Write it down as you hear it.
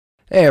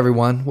Hey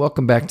everyone,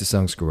 welcome back to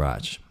Sung's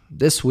Garage.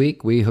 This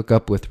week we hook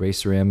up with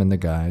Racer M and the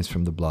guys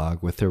from the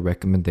blog with their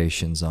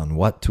recommendations on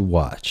what to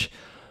watch.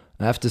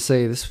 I have to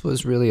say this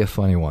was really a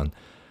funny one.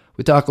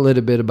 We talk a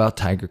little bit about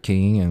Tiger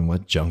King and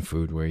what junk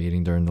food we're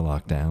eating during the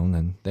lockdown,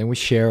 and then we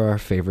share our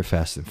favorite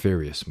Fast and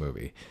Furious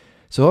movie.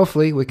 So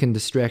hopefully we can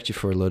distract you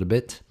for a little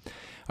bit.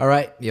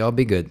 Alright, y'all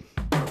be good.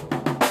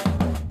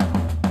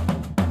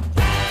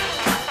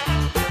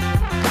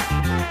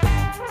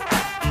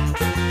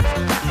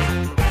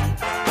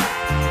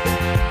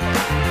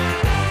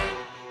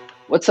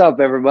 What's up,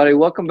 everybody?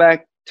 Welcome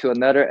back to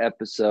another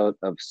episode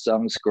of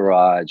Sung's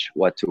Garage,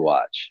 What to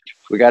Watch.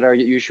 We got our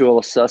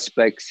usual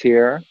suspects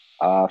here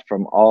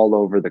from all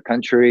over the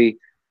country.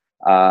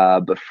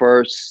 But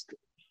first,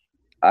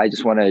 I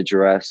just want to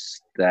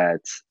address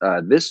that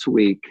this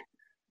week,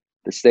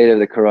 the state of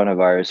the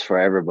coronavirus for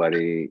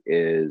everybody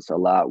is a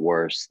lot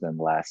worse than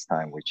last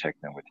time we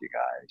checked in with you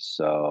guys.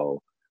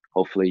 So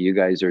hopefully you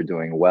guys are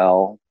doing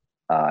well.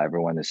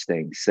 Everyone is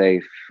staying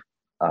safe.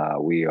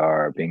 We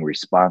are being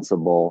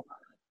responsible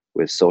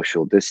with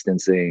social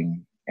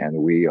distancing, and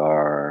we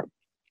are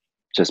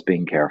just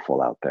being careful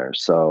out there.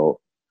 So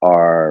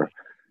our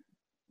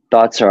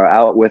thoughts are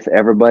out with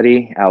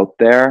everybody out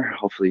there.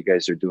 Hopefully you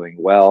guys are doing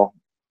well,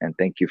 and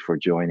thank you for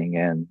joining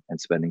in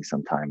and spending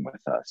some time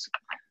with us.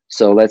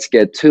 So let's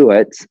get to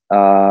it.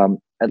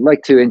 I'd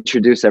like to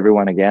introduce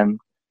everyone again.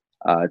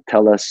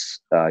 Tell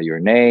us your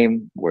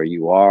name, where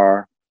you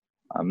are,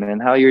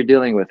 and how you're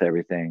dealing with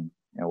everything,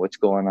 and what's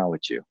going on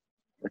with you.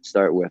 Let's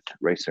start with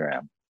Racer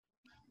M.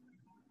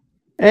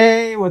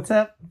 Hey, what's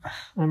up?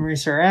 I'm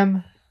Racer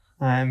M.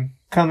 I'm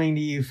coming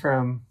to you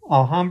from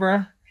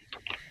Alhambra.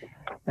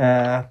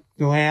 The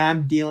way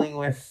I'm dealing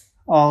with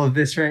all of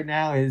this right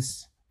now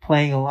is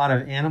playing a lot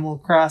of Animal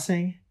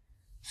Crossing.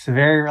 It's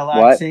very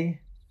relaxing.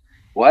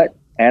 What?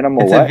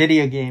 Animal It's what? a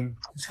video game.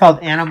 It's called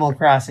Animal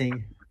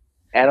Crossing.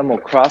 Animal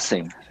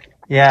Crossing.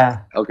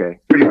 Yeah. Okay.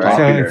 Pretty All right.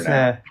 popular So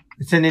now.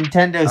 it's a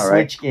Nintendo All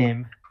right. Switch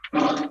game.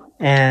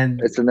 And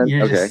It's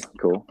you're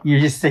cool. You're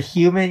just a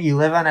human. You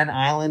live on an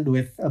island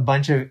with a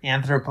bunch of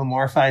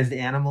anthropomorphized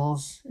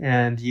animals,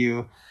 and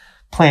you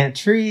plant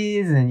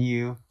trees, and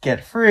you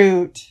get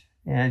fruit,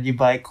 and you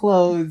buy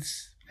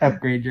clothes,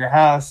 upgrade your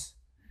house.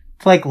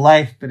 It's like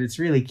life, but it's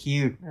really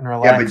cute and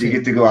relaxing. Yeah, but you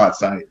get to go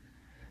outside.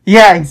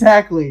 Yeah,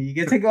 exactly. You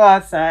get to go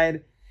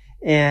outside,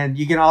 and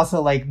you can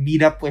also like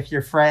meet up with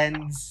your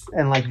friends,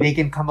 and like they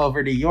can come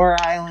over to your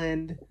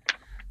island.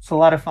 It's a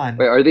lot of fun.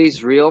 Wait, are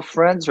these real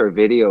friends or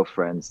video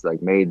friends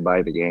like made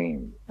by the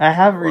game? I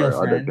have or real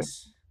other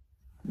friends.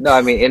 No,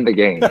 I mean in the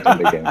game. In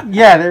the game.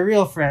 Yeah, they're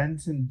real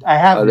friends, and I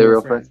have Are they real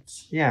real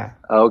friends. Yeah.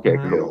 Oh, okay,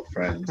 Uh-huh. cool. Real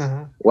friends.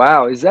 Uh-huh.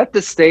 Wow, is that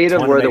the state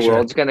of Wanna where the make sure.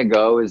 world's gonna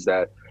go? Is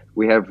that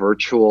we have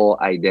virtual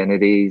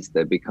identities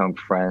that become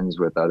friends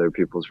with other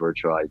people's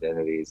virtual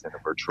identities in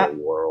a virtual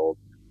world?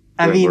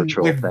 I Doing mean,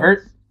 virtual with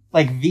things.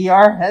 like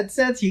VR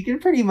headsets, you can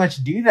pretty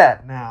much do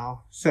that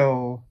now.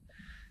 So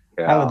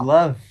Yeah. I would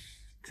love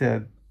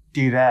to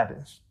do that.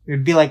 It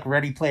would be like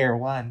Ready Player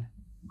One.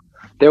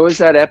 There was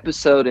that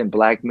episode in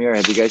Black Mirror.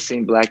 Have you guys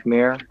seen Black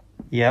Mirror?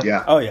 Yep.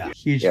 Yeah. Oh yeah.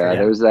 Huge Yeah, fan.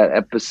 there was that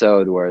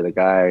episode where the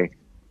guy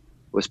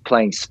was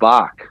playing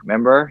Spock.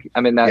 Remember?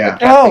 I mean, that Yeah.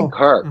 Captain Oh,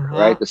 Kirk, uh-huh.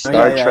 right? The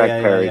Star yeah, Trek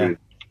yeah, parody. yeah.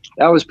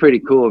 That was pretty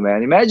cool,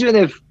 man. Imagine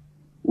if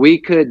we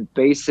could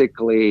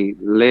basically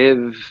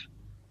live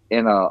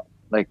in a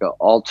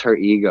alter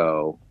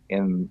ego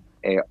in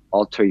a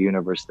alter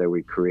universe that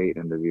we create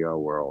in the VR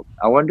world.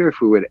 I wonder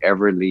if we would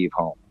ever leave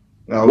home.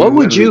 No, What we would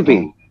wouldn't you leave be?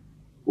 home.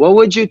 What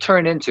would you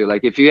turn into?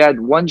 Like if you had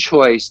one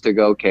choice to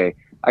go, okay,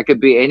 I could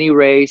be any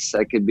race,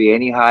 I could be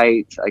any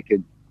height, I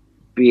could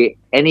be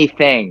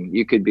anything.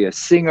 You could be a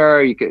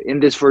singer, you could in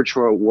this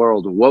virtual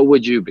world, what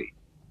would you be?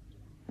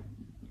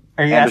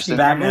 Are you Anderson. asking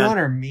Batman. everyone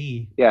or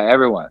me? Yeah,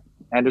 everyone.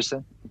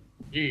 Anderson?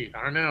 Gee,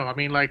 I don't know. I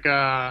mean, like,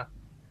 A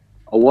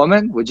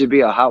woman? Would you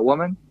be a hot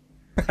woman?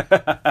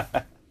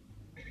 that'd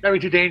be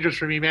too dangerous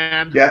for me,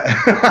 man. Yeah.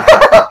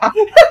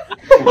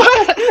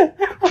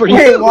 For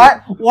Wait, you.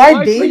 what? Why Why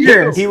for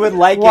dangerous? He would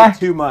like Why? it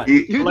too much.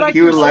 he, You like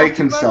he would yourself like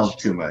too himself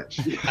much? too much.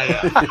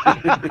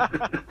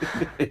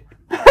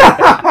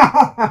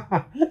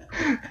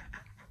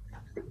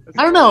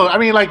 I don't know. I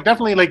mean, like,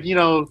 definitely, like, you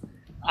know,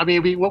 I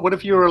mean, what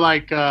if you were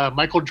like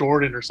Michael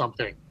Jordan or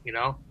something, you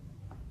know?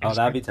 Oh,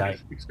 that'd be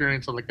tight.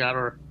 Experience something like that,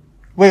 or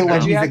Wait, But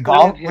when you he's have a to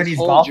golf, live his when he's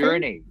whole golfing?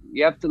 journey.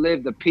 You have to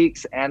live the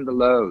peaks and the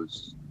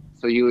lows.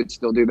 So you would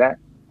still do that?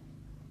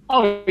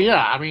 oh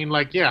yeah, I mean,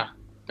 like, yeah,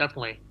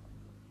 definitely.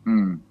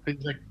 Hmm.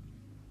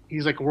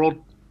 He's like world,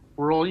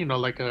 you know,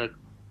 like a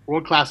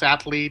world class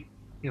athlete.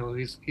 You know,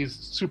 he's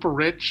super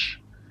rich.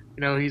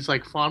 You know, he's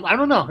like fun. I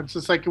don't know. It's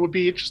just like it would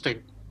be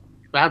interesting.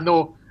 I have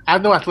no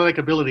athletic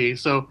ability,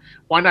 so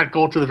why not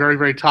go to the very,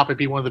 very top and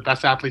be one of the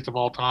best athletes of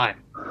all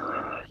time?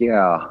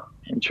 Yeah,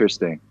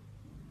 interesting.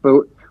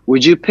 But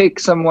would you pick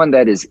someone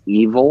that is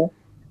evil?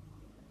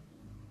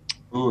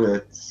 Ooh,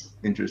 that's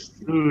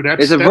interesting. Ooh,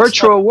 that's It's a that's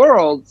virtual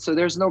world, so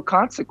there's no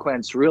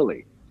consequence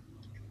really.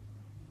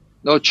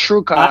 No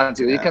true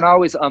consequence. You can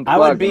always unplug. I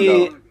would and be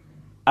go.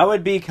 I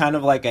would be kind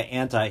of like an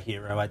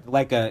anti-hero,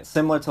 like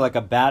similar to like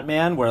a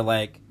Batman, where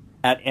like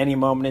at any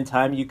moment in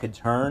time you could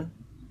turn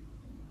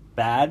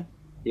bad.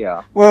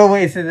 Yeah. Well,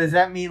 wait. So does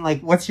that mean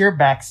like what's your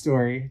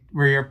backstory?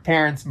 Were your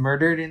parents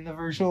murdered in the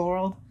virtual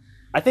world?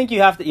 I think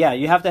you have to. Yeah,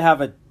 you have to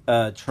have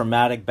a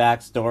traumatic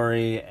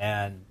backstory,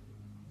 and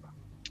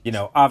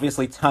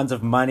obviously tons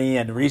of money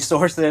and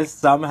resources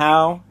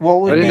somehow.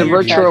 What would But be in the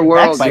your virtual tragic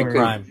world, By backstory?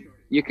 crime.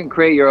 You can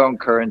create your own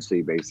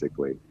currency,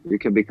 basically. You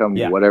can become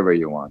Yeah. whatever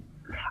you want.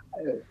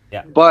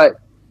 Yeah. But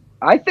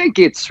I think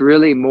it's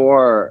really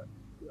more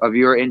of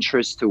your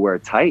interest to wear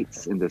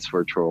tights in this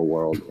virtual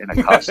world in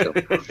a costume.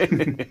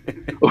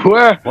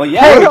 Where? Well,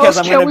 yeah, where because else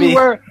I'm can gonna we be.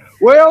 wear?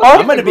 Where else I'm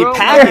can gonna a be grown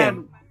packing.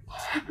 man-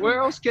 Where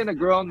else can a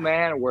grown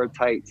man wear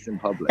tights in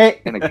public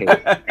Hey. in a cape?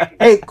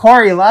 Hey,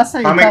 Corey. Last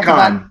time you talked about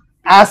Comic-Con.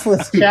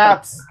 assless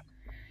chaps.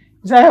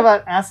 You talk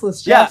about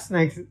assless Yeah. chaps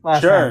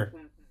last Sure,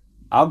 time.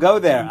 I'll go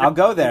there.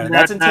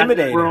 That's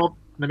intimidating.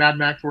 The Mad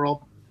Max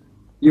world.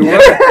 You wear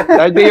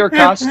that'd be your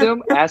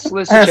costume,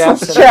 assless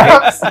chaps.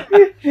 Assless And a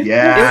cape. chaps.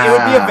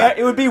 Yeah.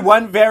 It would be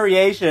one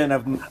variation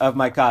of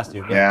my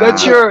costume. Yeah.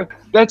 That's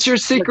your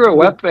secret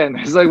weapon.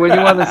 It's like when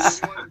you want to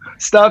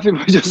stop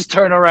people, just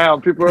turn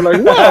around. People are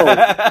like, "Whoa!"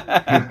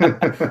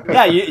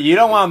 Yeah, you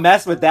don't want to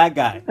mess with that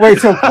guy. Wait,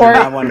 so Corey,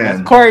 I wanna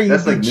Man, Corey,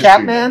 that's you'd like be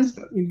Mystery Man Chapman?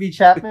 stuff. You'd be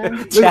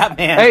Chapman?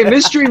 Chapman. Hey,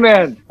 Mystery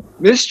Man.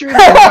 Mystery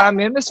Man. I'm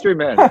in Mystery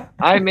Man.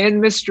 I'm in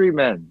Mystery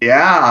Man.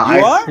 Yeah.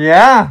 You are?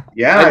 Yeah.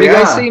 Yeah. Have you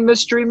yeah. guys seen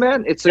Mystery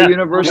Man? It's a Yeah.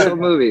 Universal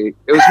movie.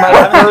 It was I my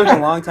haven't seen it in first.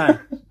 a long time.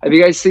 Have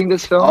you guys seen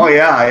this film? Oh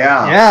yeah,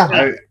 yeah.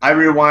 Yeah. I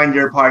rewind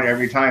your part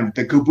every time.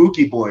 The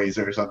Kabuki Boys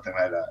or something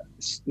like that.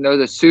 No,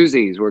 the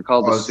Susies. We're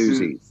called the Oh, Su-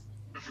 Susies.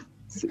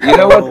 You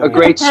know what a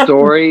great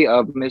story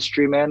of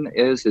Mystery Men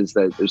is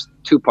that there's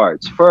two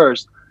parts.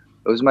 First,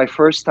 it was my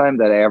first time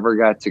that I ever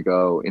got to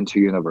go into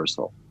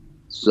Universal.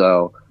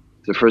 So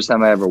it's the first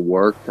time I ever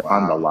worked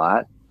on the Wow.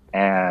 lot,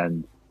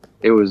 and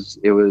it was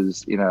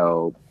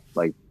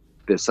like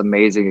this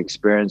amazing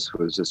experience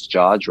was just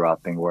jaw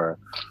dropping where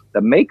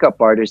the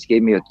makeup artist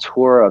gave me a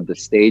tour of the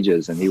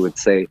stages, and he would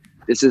say,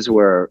 "This is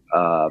where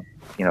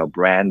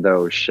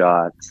Brando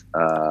shot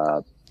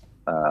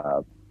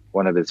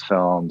one of his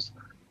films.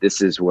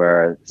 This is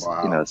where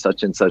Wow.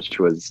 such and such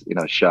was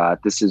shot.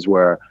 This is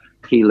where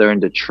he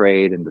learned a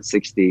trade in the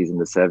 60s and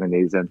the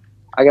 70s." And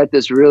I got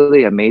this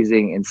really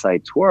amazing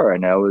inside tour,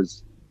 and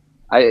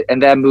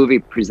and that movie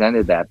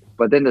presented that.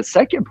 But then the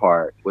second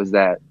part was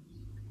that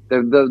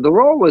the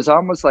role was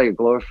almost like a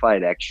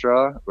glorified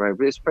extra, right?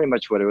 But it's pretty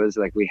much what it was.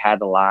 Like we had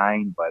a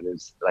line, but it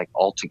was like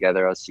all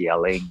together us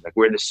yelling, like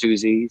we're the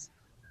Susies.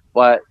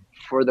 But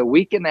for the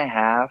week and a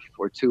half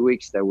or 2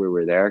 weeks that we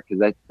were there,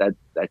 because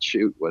that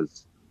shoot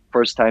was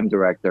first time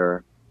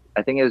director.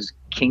 I think it was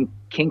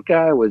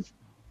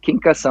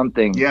Kinka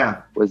something.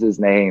 Yeah. Was his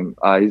name.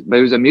 But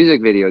he was a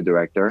music video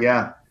director.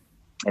 Yeah.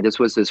 And this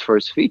was his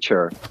first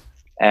feature.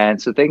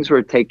 And so things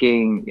were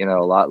taking,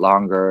 a lot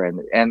longer.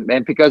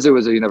 And because it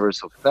was a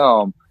Universal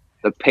film,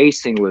 the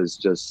pacing was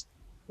just,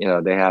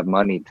 they have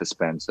money to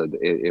spend. So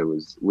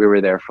we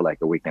were there for like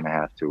a week and a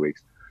half, 2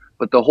 weeks.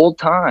 But the whole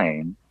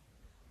time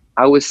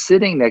I was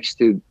sitting next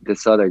to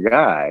this other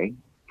guy,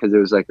 because it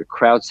was like a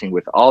crowd scene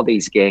with all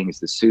these gangs,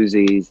 the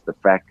Susies, the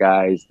frat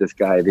guys, this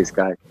guy, this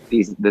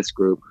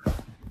group.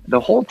 The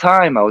whole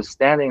time I was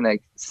sitting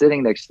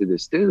next to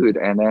this dude,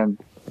 and then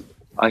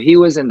he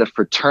was in the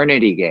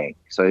fraternity gang.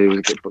 So he was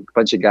a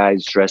bunch of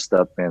guys dressed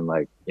up in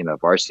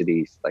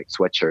varsity like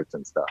sweatshirts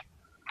and stuff.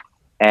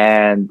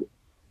 And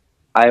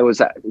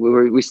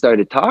we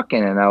started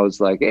talking, and I was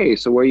like, "Hey,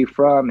 so where are you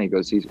from?" He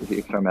goes, he's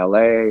from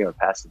LA or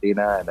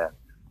Pasadena. And then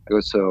I go,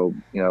 "So,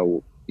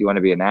 you want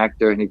to be an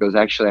actor?" And he goes,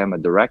 "Actually, I'm a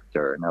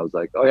director." And I was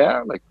like, "Oh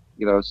yeah,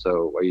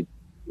 so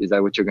is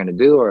that what you're going to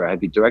do, or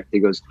have you directed?" He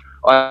goes,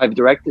 "Oh, I've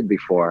directed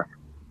before."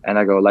 And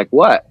I go, "Like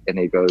what?" And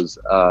he goes,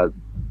 The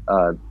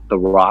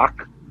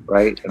Rock,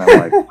 right? And I'm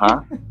like,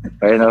 "Huh?"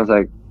 Right? And I was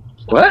like,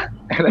 "What?"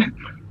 And then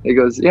he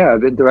goes, "Yeah,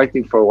 I've been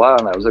directing for a while."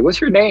 And I was like,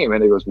 "What's your name?"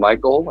 And he goes,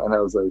 "Michael." And I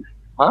was like,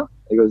 "Huh?"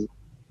 He goes,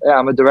 "Yeah,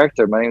 I'm a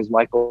director. My name is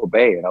Michael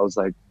Bay." And I was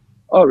like,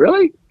 "Oh,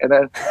 really?" And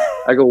then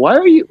I go, Why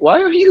are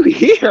you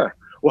here?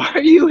 Why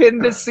are you in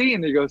this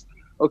scene?" He goes,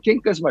 "Oh,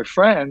 Kinka's my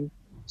friend.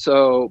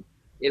 So,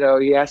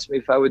 he asked me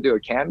if I would do a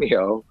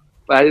cameo,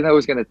 but I didn't know it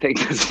was going to take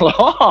this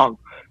long.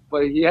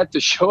 But he had to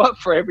show up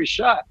for every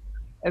shot."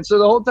 And so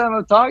the whole time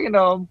I'm talking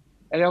to him,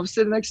 and I'm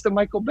sitting next to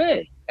Michael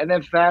Bay. And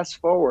then fast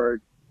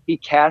forward, he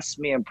cast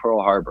me in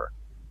Pearl Harbor.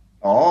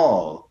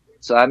 Oh.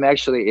 So I'm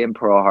actually in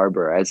Pearl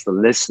Harbor as the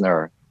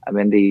listener. I'm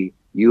in the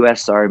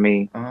U.S.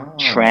 Army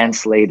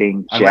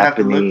translating I might have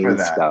to look for Japanese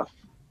that. stuff.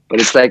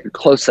 But it's like a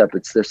close-up.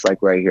 It's just like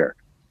right here.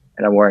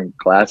 And I'm wearing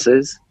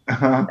glasses,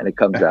 and it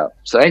comes out.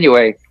 So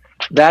anyway,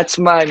 that's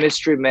my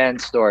Mystery Man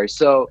story.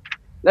 So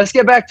let's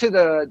get back to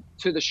the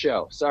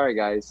show. Sorry,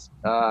 guys.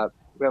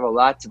 We have a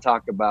lot to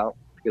talk about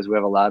because we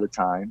have a lot of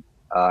time.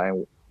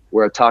 And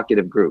we're a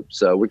talkative group.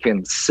 So we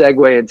can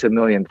segue into a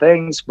million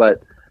things.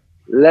 But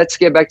let's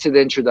get back to the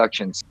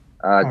introductions.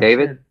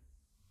 David?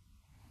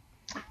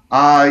 Shit.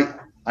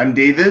 I'm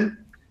David.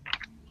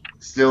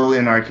 still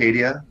in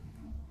Arcadia.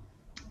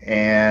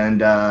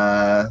 And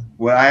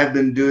what I have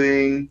been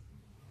doing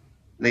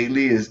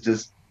lately is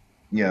just,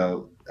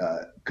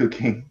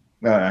 cooking.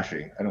 No,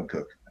 actually, I don't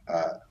cook.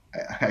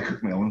 I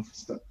cook my own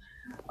stuff.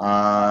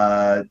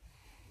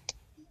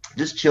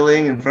 Just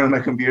chilling in front of my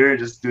computer,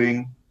 just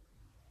doing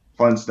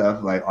fun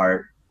stuff like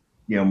art,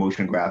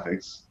 motion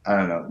graphics. I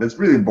don't know. That's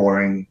really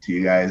boring to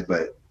you guys,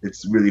 but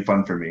it's really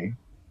fun for me.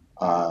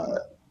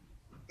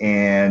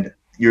 And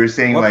you're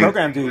saying What like,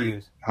 program do you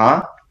use?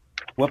 huh?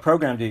 What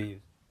program do you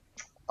use?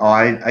 Oh,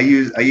 I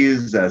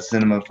use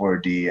Cinema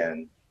 4D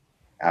and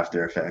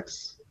After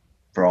Effects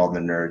for all the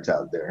nerds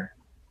out there.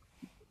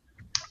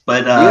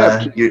 But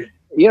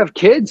you have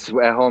kids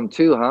at home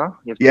too, huh?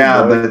 You have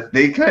yeah, boys? but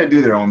they kind of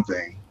do their own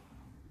thing.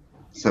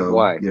 So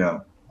Why?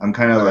 I'm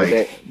kind of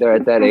like they're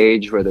at that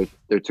age where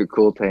they're too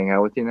cool to hang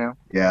out with you now.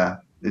 yeah,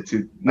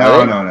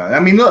 no. I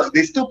mean, look,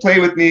 they still play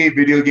with me,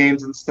 video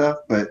games and stuff.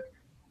 But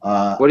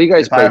What do you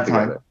guys if I play have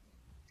together? time,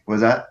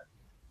 was that?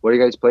 What do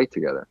you guys play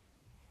together?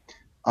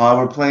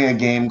 We're playing a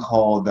game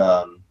called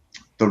The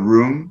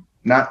Room,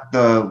 not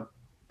the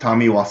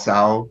Tommy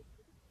Wiseau.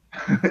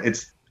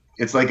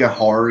 it's like a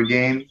horror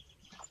game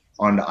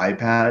on the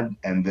iPad,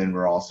 and then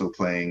we're also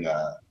playing.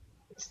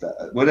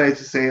 What did I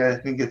just say? I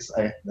think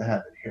I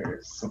have it here.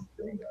 It's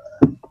something.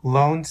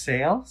 Lone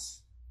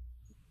Sales?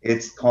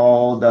 It's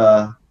called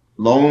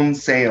Lone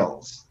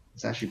Sales.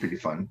 It's actually pretty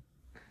fun.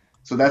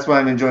 So that's what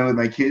I'm enjoying with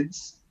my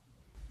kids.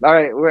 All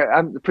right,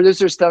 the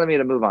producer's telling me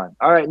to move on.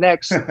 All right,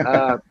 next,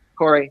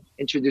 Corey,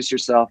 introduce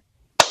yourself.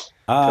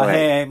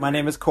 Hey, my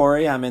name is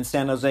Corey. I'm in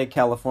San Jose,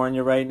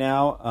 California right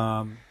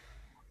now.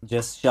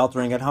 Just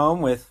sheltering at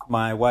home with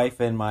my wife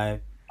and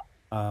my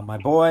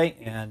boy,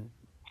 and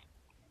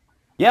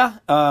yeah,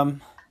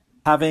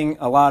 having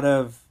a lot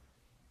of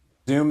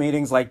Zoom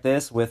meetings like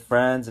this with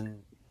friends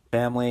and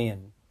family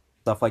and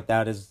stuff like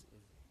that is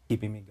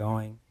keeping me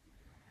going.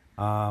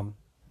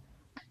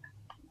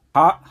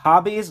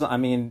 Hobbies, I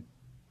mean,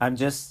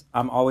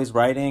 I'm always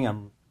writing.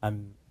 I'm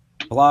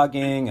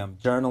blogging. I'm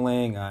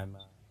journaling. I'm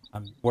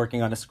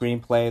working on a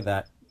screenplay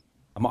that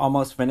I'm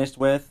almost finished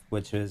with,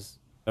 which is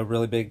a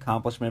really big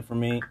accomplishment for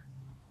me.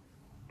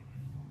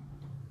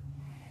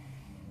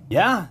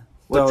 Yeah.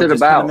 What's so it just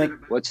about? kinda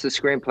What's the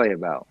screenplay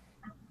about?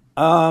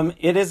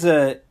 It's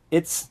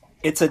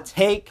a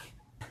take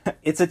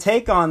it's a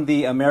take on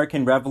the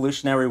American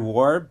Revolutionary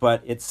War,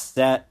 but it's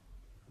set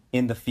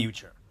in the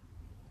future.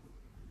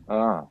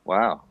 Oh,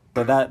 wow.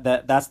 So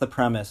that's the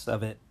premise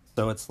of it.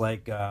 So it's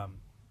like so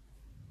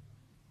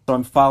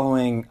I'm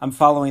following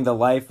the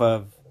life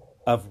of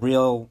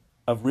real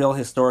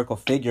historical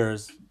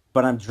figures,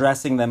 but I'm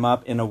dressing them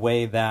up in a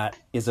way that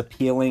is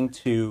appealing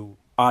to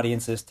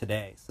audiences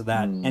today, so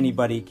that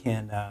anybody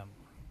can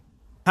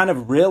kind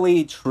of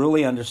really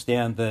truly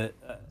understand the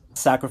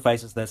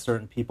sacrifices that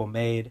certain people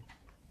made,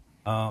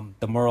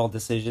 the moral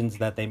decisions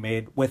that they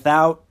made,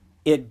 without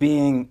it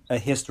being a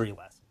history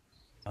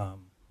lesson.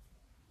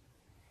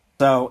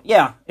 So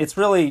yeah, it's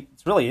really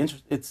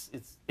interesting.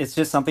 It's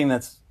just something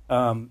that's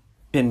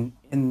been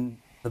in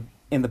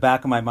the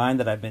back of my mind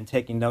that I've been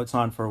taking notes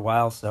on for a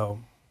while. So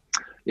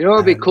you know what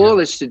would be cool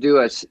is to do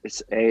a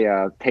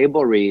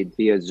table read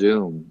via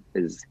Zoom.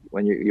 Is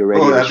when you're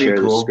ready to share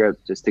the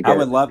script, just to get. I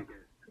would love.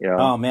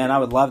 Oh man, I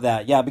would love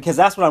that. Yeah, because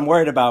that's what I'm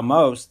worried about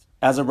most.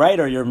 As a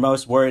writer, you're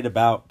most worried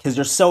about because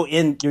you're so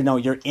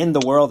you're in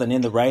the world and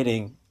in the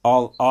writing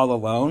all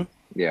alone.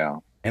 Yeah,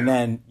 and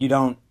then you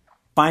don't.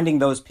 Finding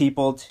those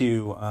people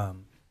to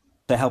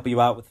help you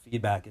out with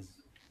feedback is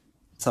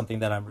something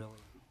that I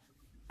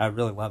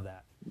really love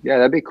that. Yeah,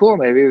 that'd be cool.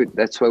 Maybe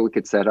that's what we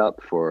could set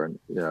up for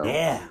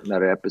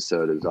another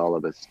episode. Is all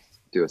of us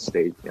do a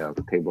stage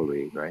table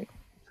read, right?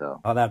 So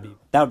that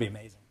would be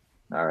amazing.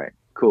 All right,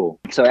 cool.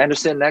 So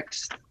Anderson,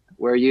 next,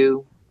 where are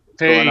you?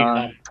 What's going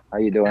on? How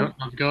you doing?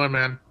 How's it going,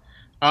 man?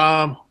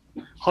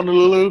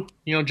 Honolulu,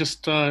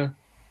 just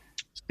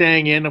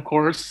staying in, of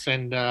course,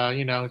 and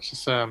it's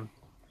just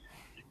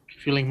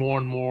feeling more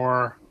and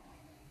more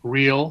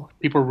real.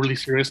 People are really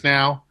serious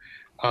now.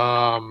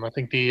 I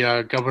think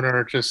the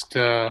governor just,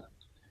 or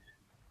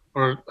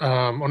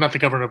not the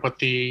governor, but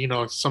the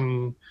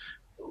some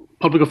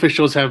public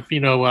officials have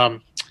made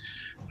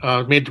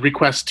the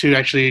request to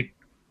actually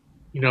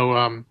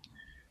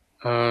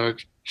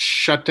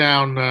shut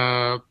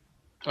down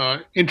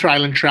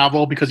inter-island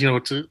travel because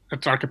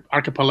it's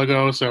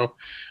archipelago. So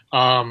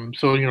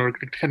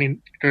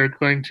they're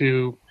going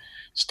to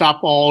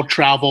stop all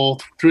travel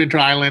through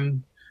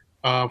inter-island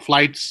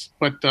flights,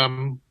 but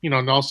and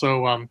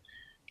also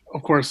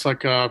of course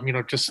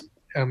just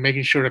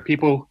making sure that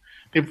people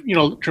they've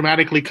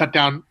dramatically cut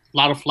down a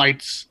lot of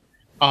flights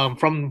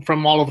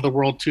from all over the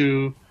world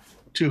to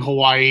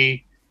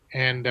Hawaii,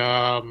 and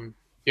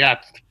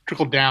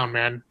trickled down,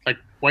 man. Like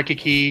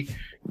Waikiki,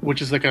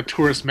 which is like a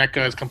tourist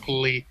mecca, is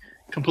completely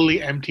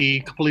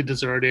empty, completely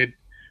deserted.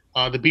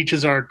 The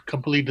beaches are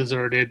completely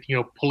deserted.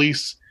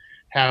 Police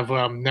have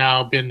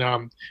now been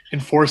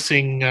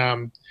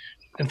enforcing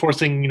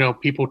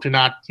people to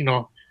not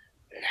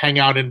hang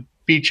out in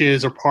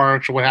beaches or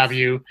parks or what have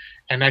you.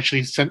 and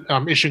actually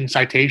issuing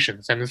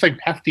citations, and it's like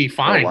hefty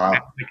fine, wow.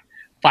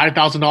 like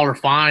 $5,000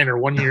 fine or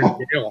 1 year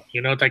jail.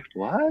 You know, it's like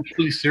What? it's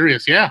really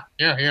serious. Yeah.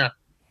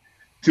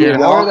 To Yeah.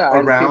 walk Florida,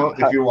 around,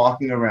 people- if you're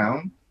walking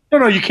around.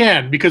 No, you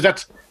can, because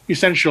that's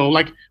essential.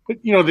 Like, but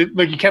you know,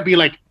 like you can't be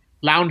like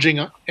lounging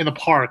in the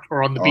park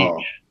or on the Oh,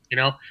 beach. You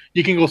know,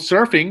 you can go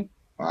surfing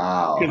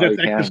wow. because Oh, that's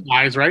you can.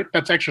 exercise, right?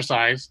 That's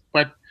exercise,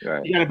 but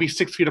Right. you got to be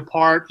 6 feet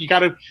apart. You got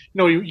to,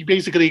 you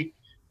basically,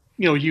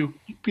 you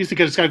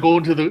basically just got to go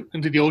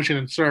into the ocean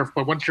and surf.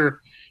 But once you're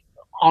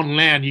on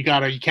land, you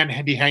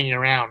can't be hanging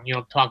around,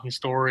 talking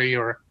story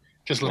or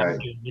just Right.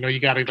 lounging. You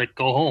got to like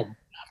go home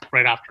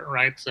right after,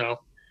 right? So,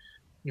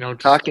 just,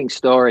 Talking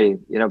story.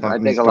 I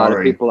Talking think a lot of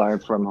story. people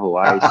aren't from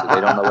Hawaii, so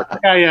they don't know what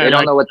yeah, they don't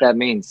like, know what that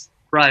means.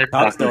 right.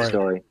 Talk Talking story.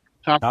 story.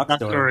 Talk Talk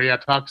story. story. Yeah,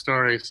 talk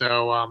story. So,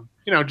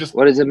 just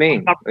What does it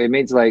mean? It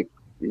means like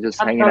you're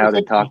just hanging out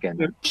and talking.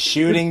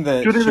 Shooting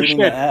the Shooting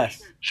the shit.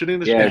 S. shooting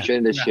the Yeah, shit.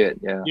 shooting the Yeah. shit.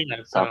 Yeah. Yeah,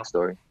 so, Talk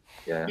story.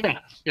 Yeah.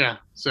 yeah.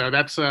 So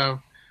that's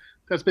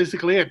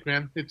basically it,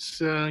 man.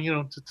 It's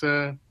it's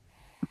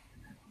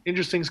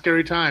interesting,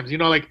 scary times.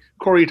 Like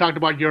Corey, you talked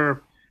about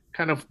your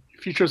kind of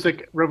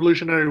futuristic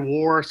Revolutionary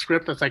War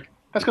script.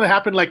 That's gonna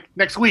happen like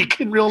next week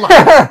in real life.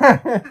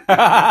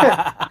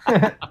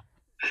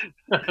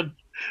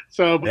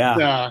 So, but,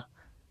 Yeah.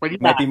 but yeah,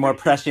 Might be more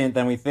prescient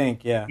than we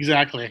think. Yeah.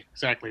 exactly.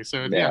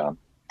 So Yeah.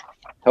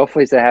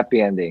 Hopefully it's a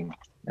happy ending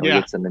and we Yeah.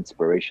 get some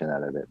inspiration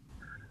out of it.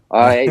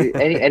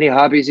 Any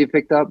hobbies you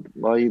picked up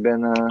while you've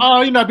been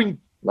I've been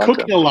locked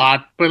cooking up? a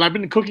lot, but I've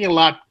been cooking a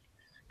lot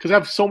because I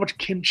have so much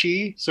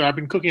kimchi. So I've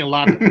been cooking a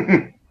lot. Oh,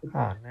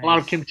 nice. A lot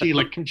of kimchi,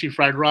 like kimchi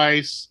fried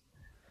rice,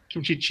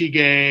 kimchi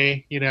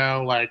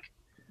jjigae. Like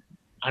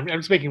I'm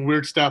just making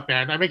weird stuff,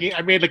 man. I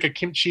made like a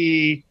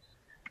kimchi.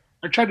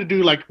 I tried to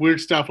do like weird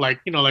stuff, like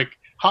like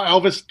how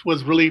Elvis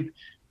was really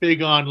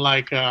big on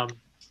like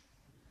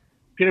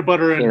peanut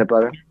butter and Peanut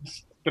butter,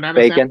 banana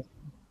bacon. sandwich.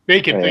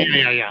 Bacon,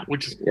 Yeah. yeah,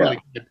 which is Yeah. really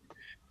good.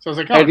 So I was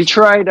like, Have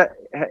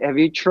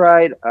you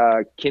tried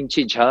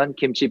kimchi chun,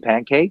 kimchi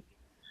pancake?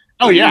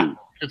 oh yeah,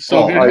 it's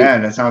so Oh, good.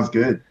 man, that sounds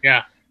good.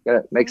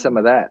 Gotta make some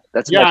of that.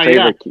 That's Yeah, my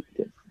favorite.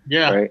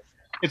 Yeah, Right.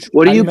 it's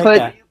What do How you make put?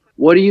 that?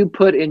 What do you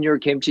put in your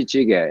kimchi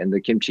jjigae in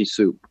the kimchi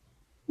soup?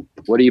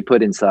 What do you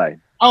put inside?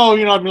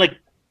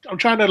 I'm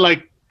trying to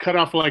like cut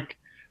off like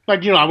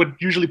I would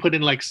usually put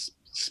in like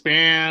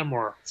spam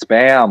or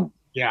Spam.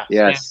 yeah,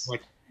 Yes. spam,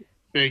 like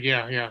big,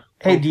 yeah.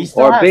 Hey, do you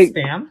still Or have big-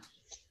 spam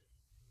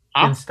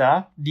Huh? in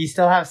stock? Do you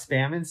still have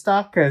spam in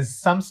stock? Because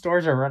some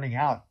stores are running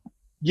out.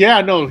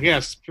 Yeah, no,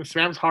 yes,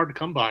 spam's hard to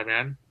come by,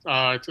 man.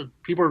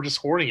 People are just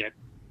hoarding it.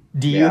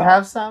 Do you Yeah.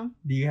 have some?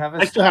 Do you have a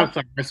I still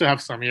stock?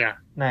 have some. Yeah.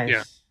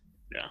 Nice.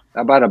 Yeah.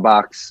 I bought a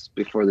box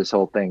before this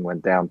whole thing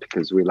went down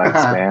because we like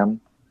spam.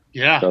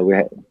 Yeah. So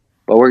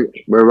but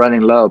we're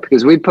running low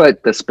because we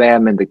put the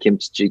spam in the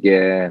kimchi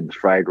jjigae and the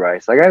fried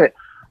rice. Like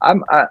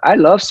I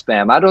love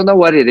spam. I don't know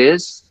what it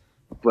is,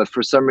 but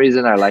for some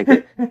reason I like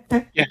it.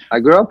 I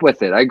grew up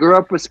with it. I grew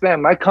up with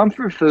spam. My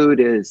comfort food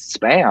is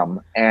spam,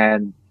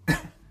 and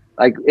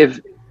like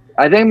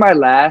I think my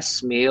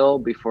last meal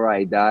before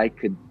I die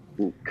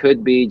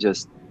could be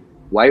just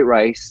white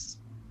rice,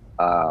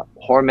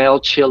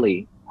 Hormel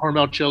chili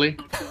Hormel chili.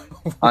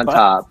 on What?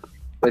 top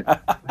with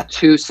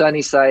 2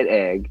 sunny side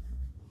egg.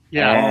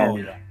 Yeah. Oh,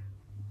 And- yeah.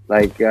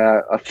 Like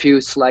a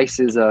few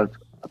slices of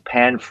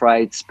pan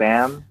fried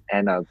spam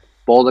and a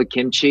bowl of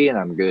kimchi, and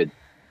I'm good.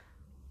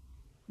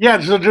 Yeah,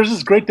 so there's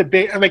this great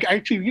debate, and like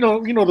actually,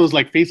 those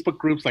like Facebook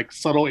groups like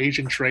subtle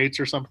Asian traits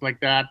or something like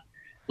that.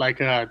 Like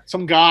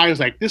some guy was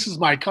like, "This is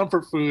my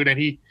comfort food," and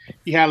he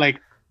had like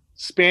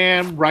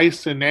spam,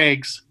 rice, and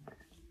eggs,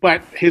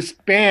 but his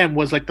spam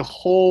was like the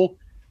whole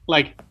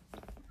like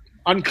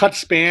uncut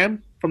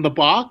spam from the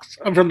box,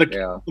 from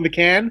the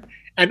can,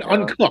 and Yeah.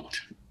 uncooked.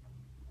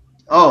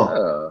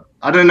 Oh,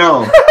 I don't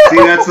know. See,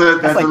 that's a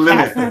like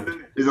limit. cat food.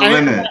 There's a I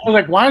limit. was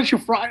like, "Why aren't you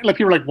frying?" Like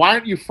people were like, "Why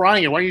aren't you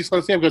frying it? Why aren't you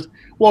slicing it?" He goes,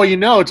 "Well,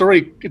 it's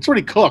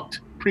already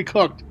cooked,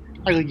 pre-cooked."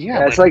 I go,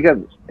 "Yeah,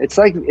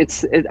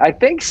 Yeah, I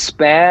think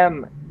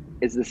spam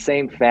is the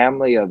same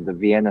family of the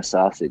Vienna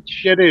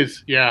sausage. it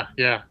is. Yeah.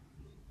 Yeah,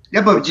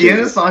 but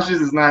Vienna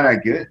sausage is not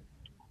that good.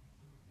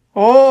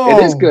 Oh,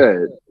 It is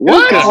good.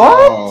 What? good.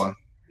 Oh,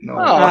 no.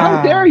 Oh,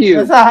 how dare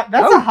you? That's a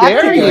How hot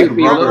dare take. you Like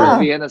belittle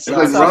rubber. Vienna It's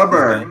like sausage?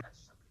 rubber.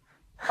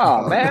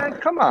 Oh man,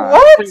 come on.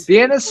 What?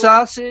 Vienna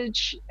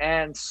sausage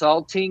and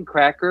saltine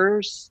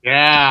crackers.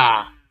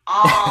 Yeah, Wow.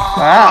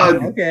 Ah,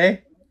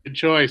 Okay. good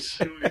choice."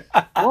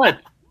 What?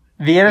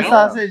 Vienna Yeah.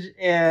 sausage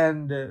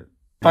and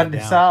pan de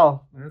down.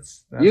 sal.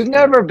 That's You've good.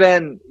 never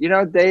been,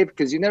 Dave,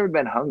 because you've never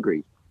been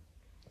hungry.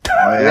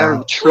 oh, You've yeah.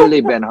 never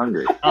truly been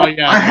hungry. Oh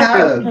yeah, I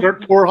have.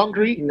 Dirt poor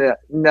hungry.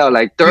 No,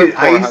 like third Dude,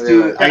 I used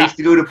floor.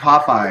 to go to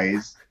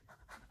Popeyes,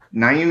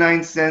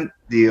 99-cent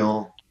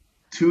deal,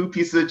 2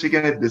 pieces of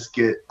chicken and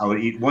biscuit. I would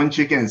eat 1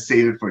 chicken and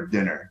save it for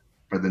dinner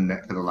for the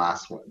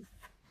last one.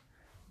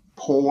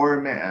 Poor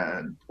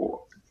man,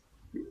 poor.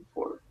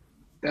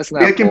 That's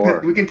not poor.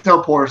 We can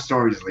tell poor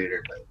stories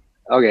later.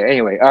 But Okay,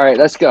 anyway, all right,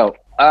 let's go.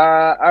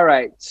 All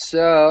right.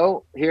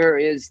 So here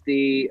is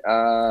the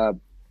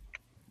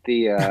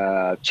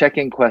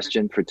check-in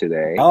question for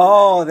today.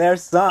 Oh,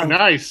 there's Sung.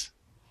 Nice.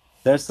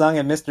 There's Sung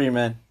and Mystery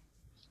Man.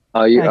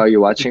 Are you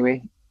watching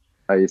me?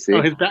 Are you see?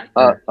 Oh, his back.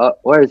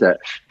 Where is that?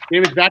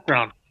 David's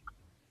background.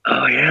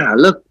 Oh yeah,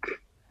 look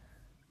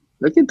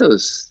at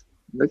those.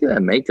 Look at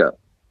that makeup.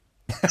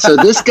 So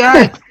this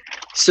guy.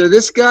 So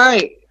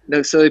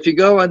if you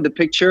go on the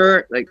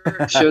picture, like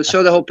show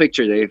the whole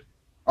picture, Dave.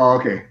 Oh,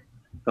 okay.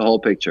 The whole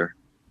picture.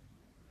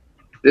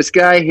 This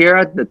guy here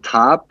at the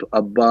top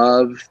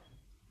above.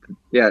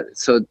 Yeah.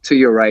 So to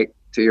your right.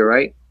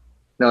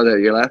 No,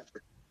 your left.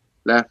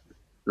 Oh, Left.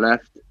 my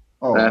left.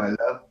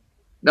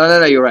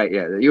 No. You're right.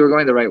 Yeah, you were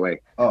going the right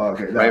way. Oh,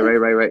 okay.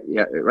 Right.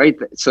 Yeah, right.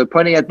 So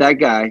pointing at that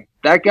guy.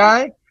 That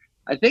guy,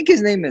 I think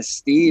his name is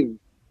Steve,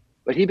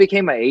 but he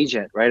became an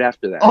agent right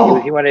after that. Oh,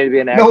 he wanted to be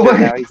an actor. no way.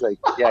 Now he's like,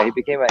 yeah, he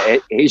became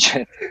an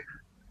agent.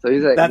 So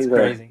he's like, That's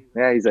crazy.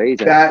 He's an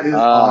agent. That is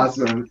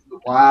awesome.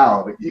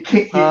 Wow. He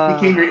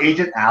became your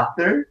agent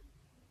after?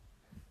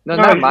 No,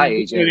 No, not my he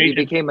agent. became an He agent.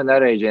 became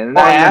another agent, and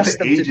Oh, I he was asked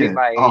an him to be agent.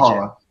 my agent.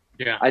 Oh,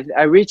 Yeah.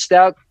 I reached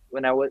out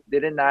when I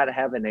did not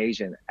have an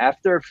agent.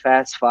 After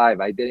Fast 5,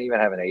 I didn't even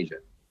have an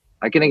agent.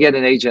 I couldn't get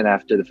an agent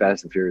after the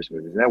Fast and Furious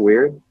movies. Isn't that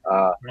weird?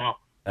 Wow.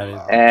 That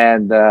is.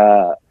 And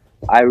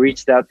I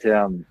reached out to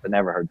them, but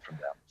never heard from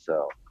them.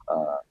 So,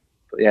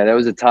 but yeah, there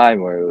was a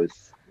time where it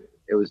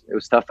was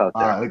tough out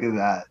there. wow, look at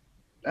that.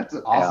 That's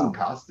an awesome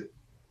costume.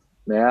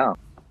 Yeah.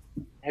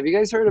 Have you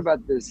guys heard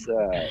about this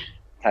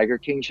Tiger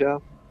King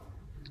show?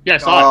 Yeah, I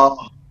saw it.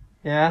 Oh,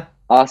 Yeah.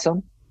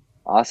 Awesome.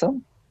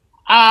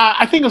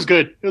 I think it was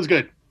good. It was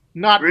good.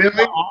 Not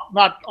Really?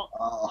 not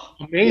oh.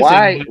 amazing.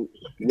 Why? but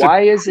it's a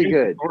Why is it great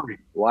good? story.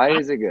 Why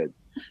is it good?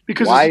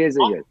 Because Why it's- is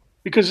it good?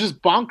 Because it's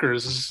just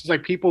bonkers. It's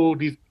like people,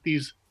 these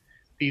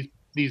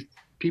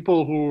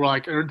people who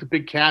like are into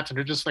big cats and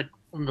they're just like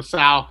from the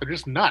South. They're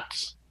just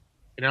nuts.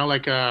 You know,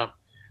 like the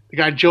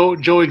guy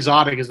Joe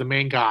Exotic is the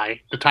main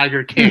guy, the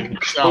Tiger King.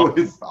 So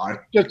Oh, sorry.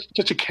 just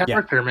such a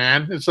character,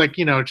 man. It's like,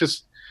 you know,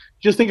 just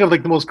think of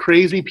like the most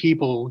crazy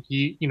people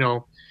you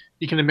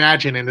can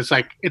imagine, and it's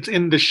like it's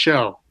in the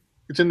show.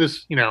 It's in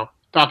this, you know,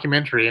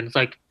 documentary, and it's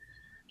like,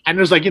 and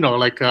there's like, you know,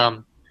 like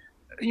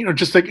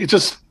just like it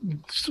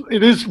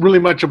is really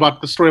much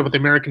about the story about the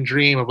American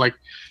dream of like,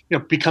 you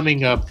know,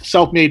 becoming a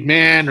self-made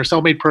man or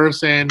self-made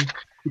person,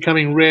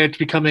 becoming rich,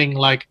 becoming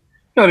like,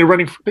 you know, they're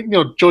running,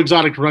 Joe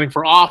Exotic running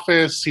for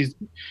office. He's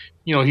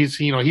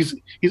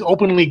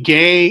openly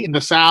gay in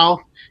the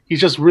South.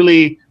 He's just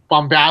really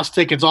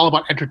bombastic. It's all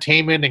about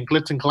entertainment and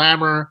glitz and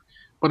glamour,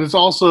 but it's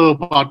also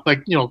about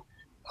like,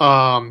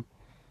 like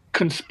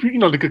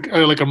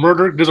a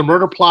murder. There's a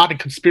murder plot and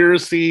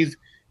conspiracies.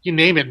 You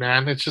name it,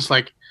 man. It's just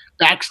like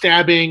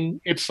backstabbing.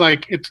 It's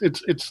like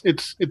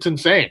it's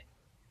insane.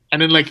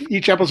 And then like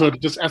each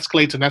episode just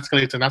escalates and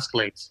escalates and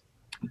escalates.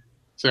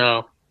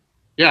 So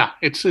yeah,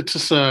 it's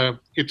a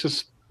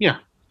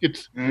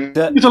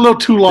little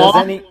too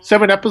long.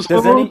 7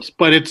 episodes,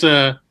 but it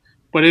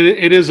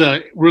is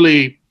a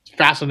really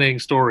fascinating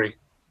story.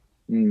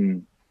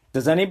 Mm.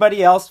 Does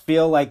anybody else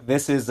feel like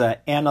this is a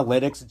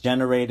analytics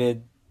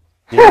generated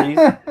series?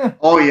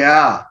 Oh,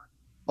 yeah.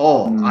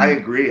 Oh, I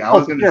agree. I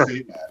was going to sure.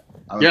 say that.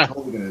 I was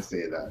totally going to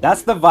say that.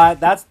 That's the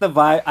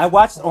vibe. I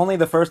watched only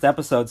the first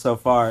episode so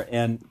far,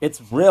 and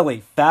it's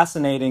really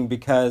fascinating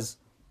because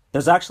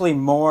there's actually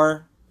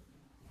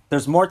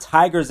there's more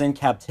tigers in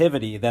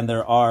captivity than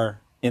there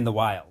are in the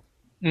wild.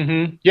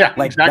 Mm-hmm. Yeah,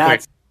 like exactly.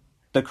 That's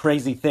the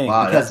crazy thing,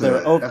 Wow, because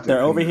that's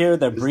they're over here,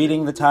 they're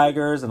breeding the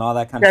tigers and all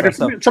that kind of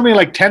stuff. There's something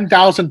like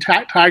 10,000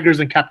 tigers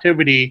in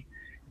captivity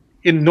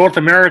in North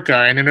America,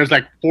 and then there's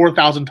like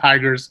 4,000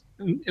 tigers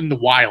in the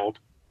wild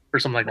or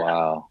something like that.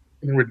 Wow.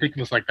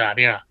 Ridiculous like that,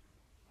 yeah.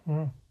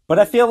 But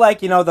I feel like,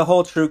 the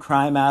whole true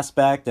crime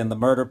aspect and the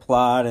murder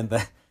plot and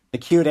the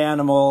cute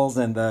animals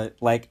and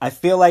I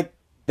feel like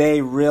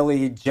they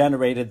really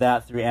generated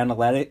that through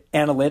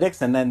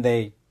analytics, and then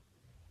they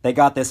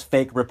got this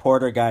fake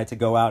reporter guy to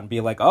go out and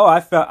be like, oh,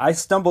 I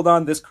stumbled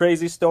on this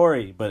crazy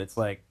story. But it's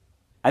like,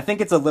 I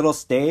think it's a little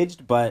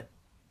staged, but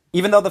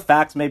even though the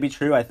facts may be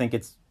true, I think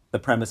the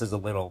premise is a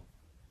little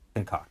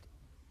concocted.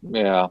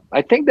 Yeah,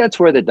 I think that's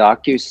where the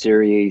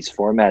docu-series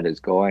format is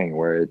going,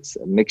 where it's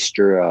a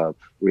mixture of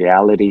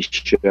reality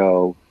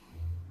show,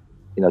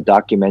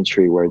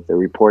 documentary where they're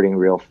reporting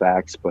real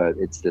facts, but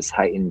it's this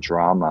heightened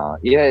drama.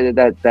 Yeah,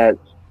 that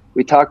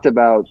we talked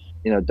about,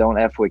 Don't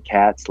F with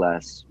Cats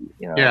last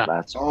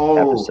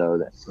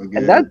episode. So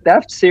and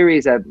that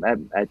series at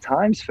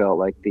times felt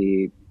like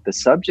the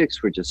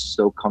subjects were just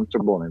so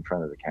comfortable in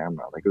front of the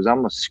camera. Like it was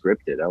almost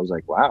scripted. I was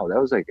like, wow,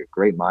 that was like a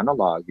great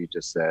monologue you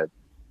just said.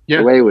 Yeah.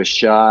 The way it was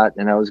shot,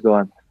 and I was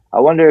going, I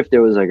wonder if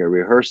there was like a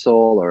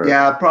rehearsal or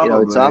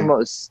probably.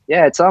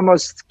 It's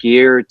almost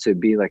geared to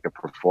be like a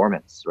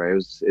performance, right?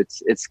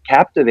 It's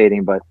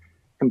captivating, but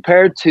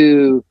compared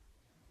to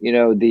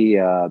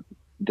the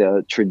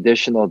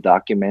traditional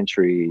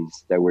documentaries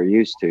that we're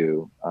used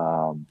to,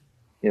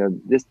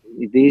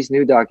 these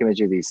new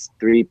documentaries, these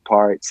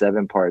 3-part,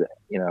 7-part,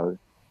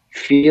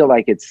 feel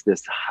like it's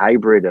this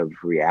hybrid of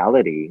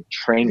reality,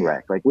 train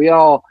wreck. Like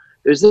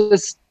there's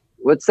this,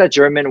 what's that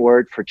German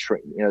word for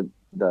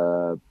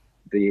the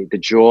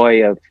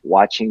joy of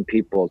watching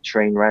people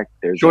train wreck?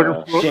 There's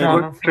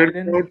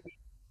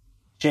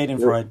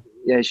Schadenfreude.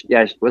 Yeah.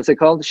 What's it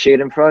called?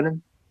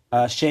 Schadenfreude.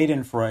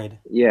 Schadenfreude.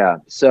 Yeah.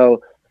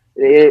 So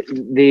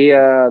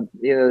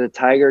the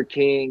Tiger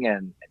King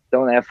and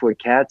Don't F with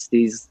Cats,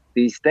 these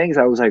things,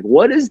 I was like,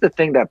 what is the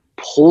thing that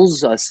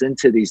pulls us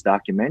into these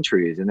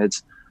documentaries? And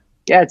it's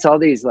all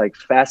these like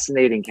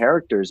fascinating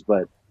characters,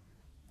 but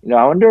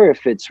I wonder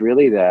if it's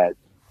really that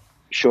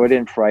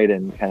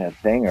Schadenfreude kind of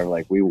thing, or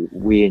like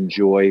we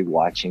enjoy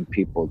watching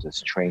people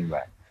just train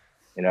wreck,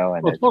 and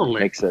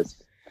totally. Makes us,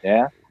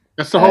 yeah.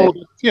 That's the whole,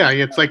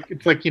 it's like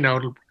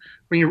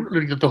when you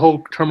look at the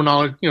whole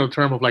terminology,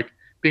 term of like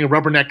being a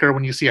rubbernecker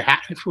when you see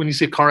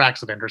a car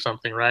accident or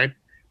something, right?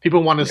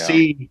 People want to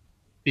see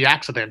the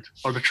accident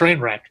or the train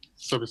wreck,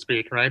 so to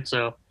speak, right?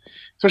 So,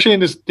 especially in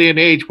this day and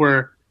age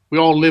where we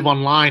all live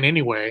online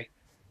anyway,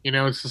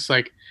 it's just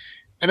like,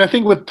 and I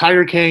think with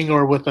Tiger King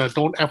or with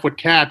Don't F with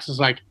Cats, is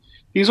like,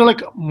 these are like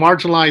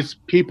marginalized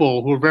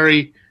people who are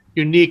very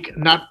unique,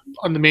 not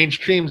on the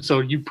mainstream. So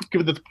you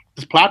give them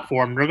this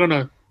platform, they're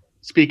gonna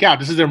speak out.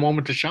 This is their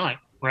moment to shine,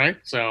 right?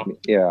 So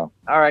yeah.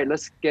 All right,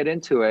 let's get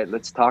into it.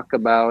 Let's talk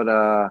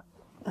about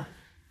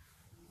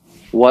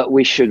what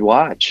we should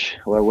watch,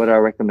 what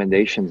our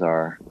recommendations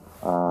are.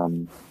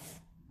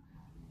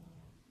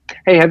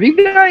 Hey, have you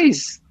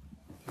guys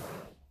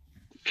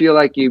feel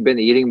like you've been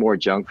eating more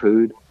junk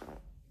food?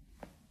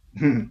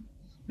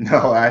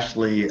 No,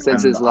 actually,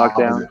 since this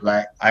lockdown,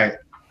 like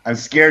I'm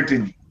scared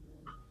to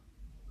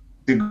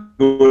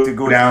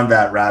go down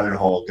that rabbit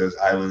hole, because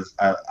I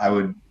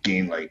would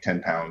gain like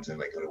 10 pounds in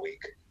like a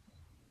week.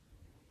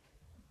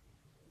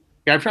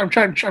 Yeah, I'm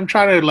trying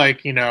to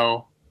like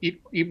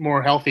eat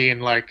more healthy,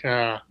 and like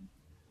I'm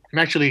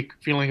actually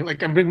feeling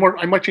like I'm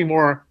actually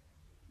more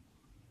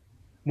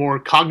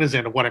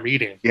cognizant of what I'm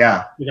eating.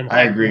 Yeah,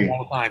 I agree.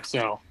 All the time,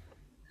 so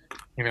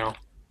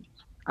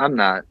I'm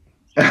not.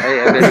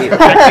 I've been eating.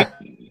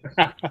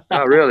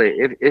 No, really.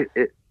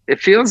 It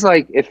feels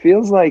like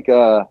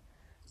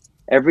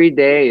every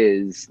day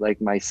is like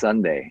my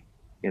Sunday.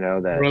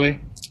 That really.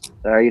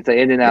 I get to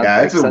In-N-Out. Yeah,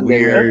 like it's a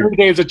Sunday. weird. Every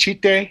day is a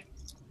cheat day.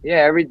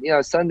 Yeah,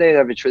 Sunday I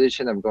have a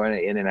tradition of going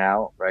to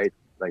In-N-Out, right?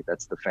 Like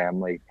that's the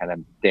family kind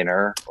of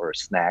dinner or a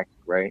snack,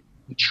 right?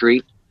 A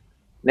treat.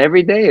 And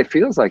every day it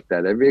feels like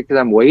that. Because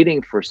I'm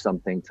waiting for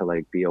something to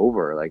like be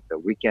over. Like the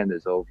weekend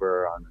is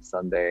over on a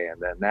Sunday, and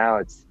then now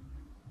it's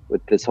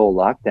with this whole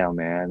lockdown,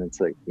 man. It's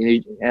like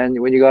and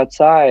when you go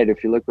outside,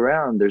 if you look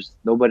around, there's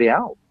nobody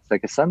out. It's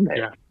like a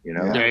Sunday,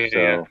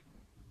 Yeah.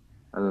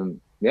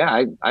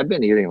 I've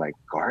been eating like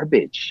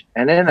garbage,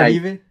 and then I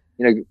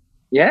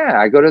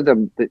go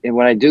to and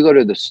when I do go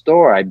to the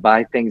store, I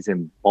buy things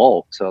in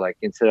bulk. So like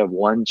instead of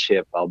one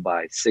chip, I'll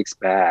buy 6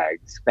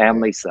 bags,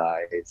 family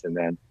size, and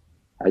then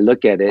I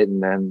look at it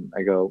and then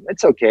I go,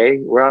 it's okay,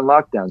 we're on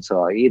lockdown,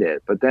 so I'll eat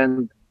it. But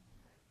then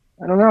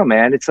I don't know,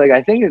 man. It's like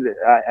I think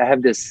I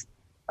have this.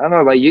 I don't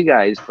know about you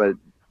guys, but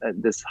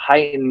this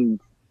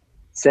heightened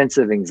sense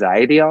of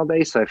anxiety all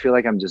day. So I feel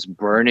like I'm just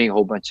burning a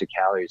whole bunch of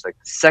calories. Like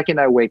the second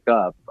I wake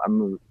up, I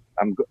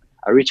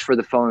reach for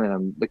the phone and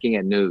I'm looking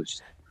at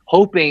news,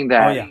 hoping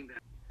that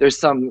there's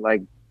some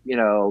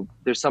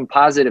there's some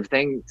positive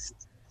things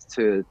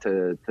to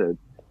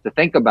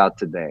think about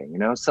today.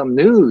 Some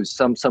news,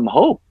 some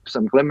hope,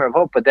 some glimmer of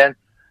hope. But then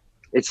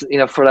it's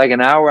for like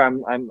an hour,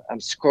 I'm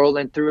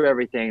scrolling through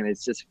everything, and it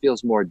just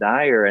feels more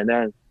dire. And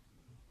then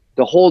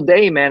the whole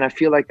day, man, I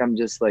feel like I'm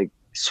just like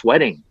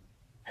sweating,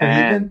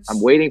 and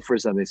I'm waiting for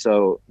something.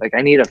 So like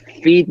I need to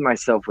feed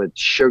myself with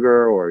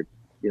sugar or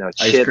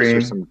chips cream.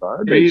 or some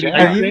garbage.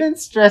 Have you been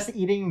stress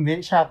eating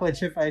mint chocolate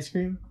chip ice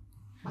cream?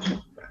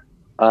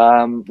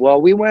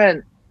 Well, we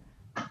went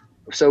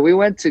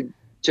to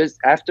just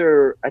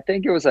after, I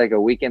think it was like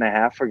a week and a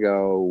half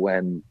ago,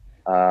 when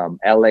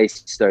LA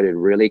started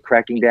really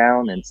cracking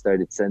down and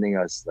started sending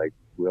us like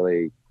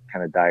really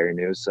kind of dire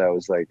news. So I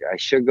was like, I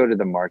should go to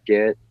the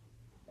market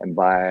and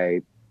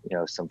buy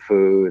some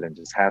food and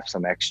just have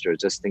some extra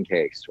just in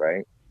case,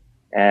 right?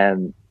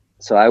 And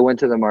so I went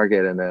to the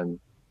market, and then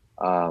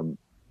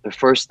the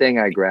first thing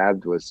I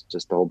grabbed was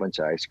just a whole bunch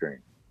of ice cream,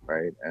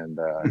 right? And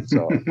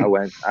so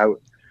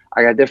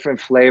I got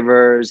different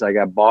flavors, I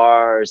got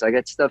bars, I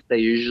got stuff that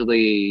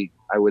usually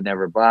I would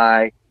never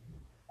buy.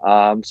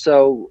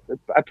 So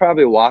I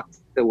probably walked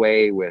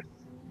away with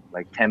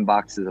like 10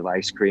 boxes of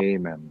ice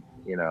cream and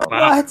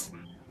What?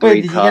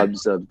 3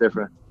 tubs of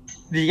different.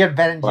 Did you get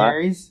Ben and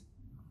Jerry's?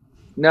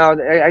 No,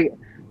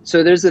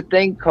 so there's a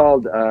thing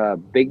called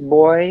Big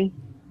Boy.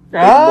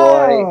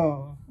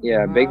 Boy.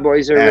 Yeah, Big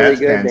Boys are really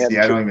good. Fancy.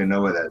 I don't even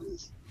know what that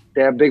is.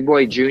 They have Big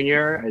Boy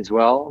Junior as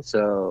well.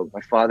 So my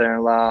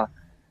father-in-law,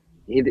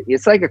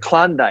 it's like a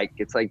Klondike.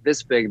 It's like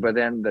this big, but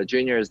then the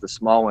Junior is the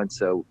small one.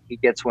 So he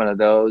gets one of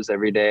those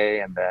every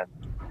day. And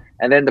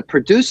then the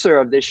producer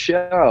of this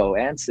show,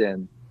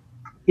 Anson,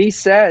 he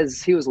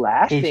says he was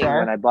laughing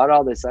when I bought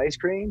all this ice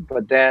cream,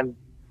 but then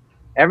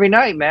Every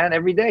night, man.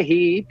 Every day.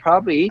 He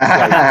probably eats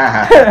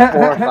like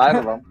 4 or 5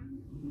 of them.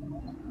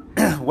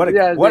 what a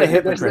Yeah, what a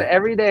there's hypocrite.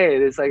 every day.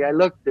 It's like I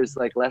look. There's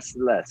like less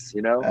and less.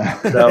 So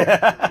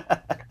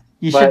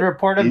You But should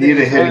report You him. need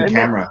a to hidden it-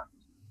 camera.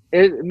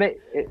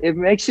 it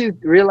makes you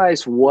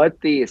realize what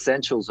the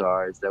essentials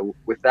are. Is that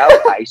without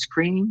ice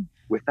cream,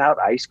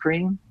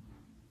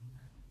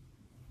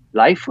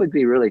 life would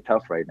be really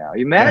tough right now.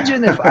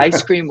 Imagine if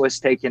ice cream was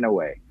taken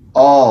away,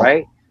 Oh,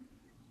 right?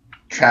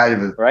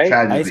 tragedy. Right?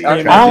 Tragedy. Ice cream I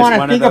is don't just want to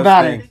one of think those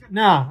about things. it.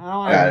 No, I don't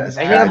want Yeah, to. it's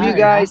Any of you tragedy.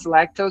 guys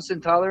lactose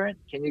intolerant?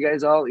 Can you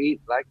guys all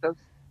eat lactose?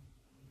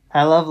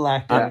 I love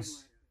lactose.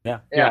 Yeah.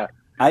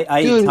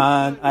 I Dude.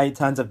 eat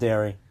tons of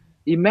dairy.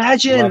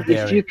 Imagine Love if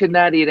dairy. you could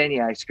not eat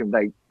any ice cream.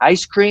 Like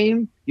ice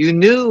cream, we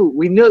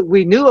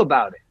knew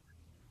about it.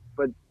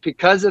 But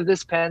because of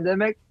this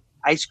pandemic,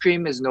 ice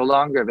cream is no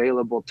longer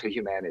available to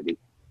humanity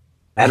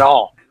at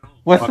all.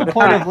 What's the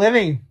point of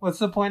living? What's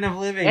the point of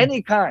living?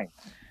 Any kind.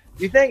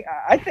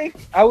 I think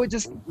I would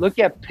just look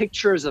at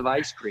pictures of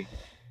ice cream.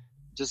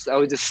 I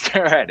would just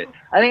stare at it.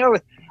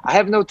 I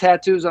have no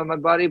tattoos on my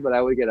body, but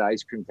I would get an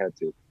ice cream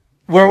tattoo.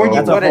 Where would you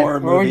That's a put it? horror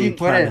Where would movie you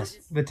put premise.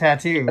 it? The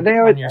tattoo. I think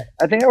I would- on your-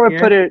 I think I would Here?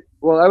 put it.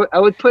 Well, I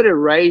would put it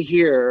right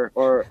here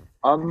or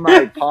on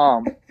my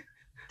palm.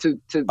 To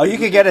Oh, you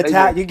could get a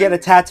like, you get a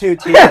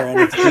tattooed here,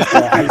 and it's just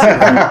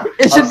ice cream.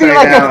 It should be Upside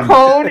like down. a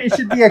cone. It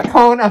should be a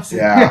cone upside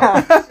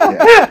Yeah. down.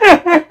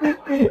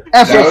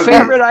 That So would be-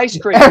 favorite ice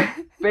cream.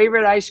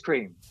 Favorite ice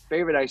cream.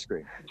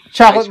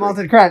 Chocolate Ice cream.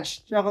 malted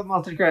crunch. Chocolate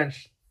malted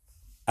crunch.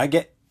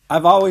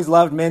 I've always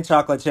loved mint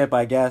chocolate chip.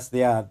 I guess,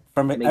 yeah,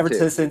 Me ever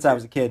too. since I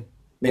was a kid.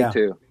 Me Yeah,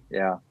 too.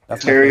 Yeah.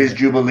 that's my Cherry's favorite.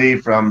 Jubilee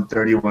from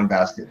 31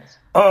 Baskets.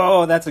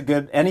 Oh, that's a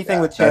good. Anything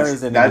Yeah, with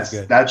cherries in it is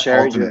good. That's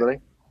Cherry ultimate. Jubilee.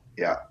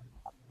 Yeah.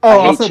 Oh,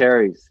 I hate also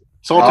cherries.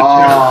 Salted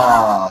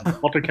Oh,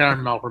 salted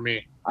caramel for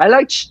me. I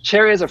like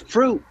cherry as a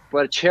fruit,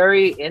 but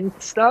cherry in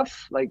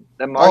stuff like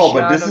the oh,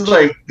 but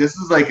marshmallow. this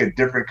is like a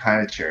different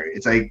kind of cherry.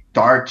 It's like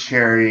dark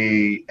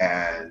cherry,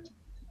 and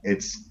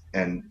it's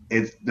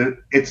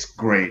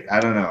great. I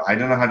don't know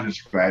how to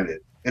describe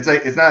it. It's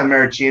like it's not a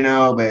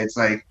maraschino, but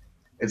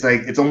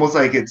it's almost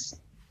like it's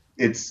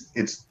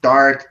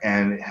dark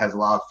and it has a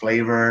lot of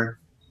flavor.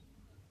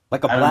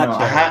 Like a I don't black know.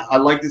 cherry. I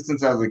liked it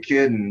since I was a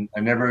kid, and I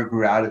never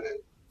grew out of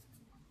it.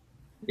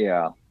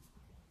 Yeah.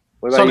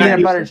 What So about you? peanut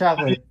you- butter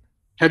chocolate.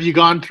 Have you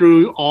gone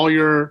through all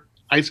your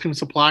ice cream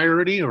supply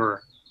already,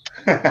 or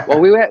Well,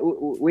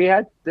 we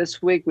had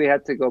this week. We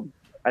had to go.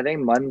 I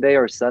think Monday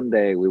or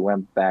Sunday. We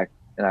went back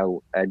and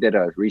I did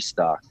a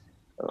restock.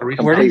 Where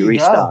Where did complete you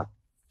go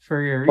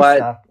for your But-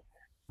 restock?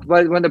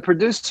 But when the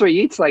producer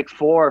eats like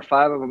 4 or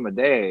 5 of them a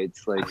day,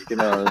 it's like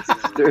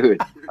dude,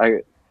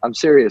 I'm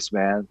serious,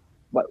 man.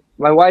 But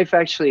my wife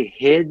actually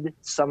hid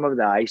some of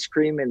the ice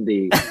cream in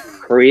the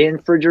Korean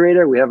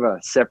refrigerator. We have a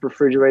separate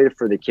refrigerator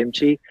for the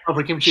kimchi. oh,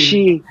 for kimchi?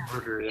 She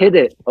burger, yeah. hid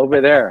it over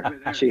there.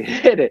 She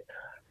hid it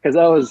because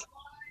I was.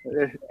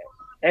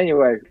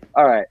 Anyway,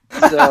 all right.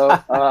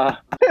 So,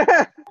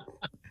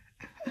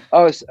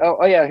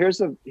 oh yeah.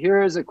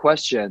 Here is a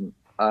question.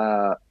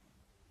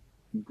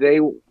 They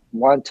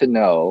want to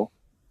know,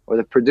 or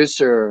the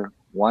producer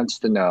wants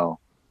to know,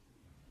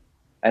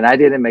 and I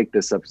didn't make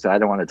this up, so I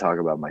don't want to talk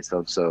about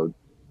myself. So,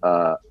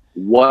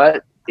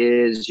 what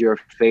is your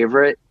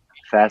favorite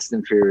Fast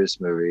and Furious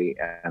movie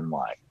and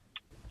why?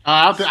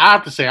 I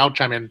have to say, I'll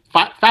chime in.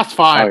 Fast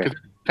Five Okay.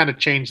 kind of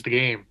changed the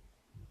game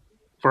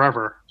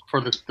forever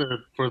for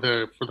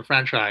the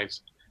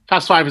franchise.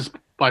 Fast Five is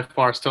by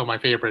far still my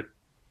favorite.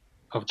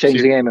 Of Change the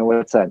series. game in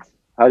what sense?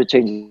 How to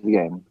change the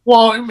game?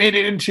 Well, it made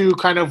it into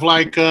kind of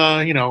like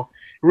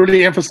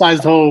really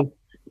emphasized the whole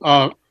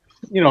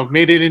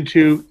made it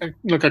into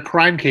like a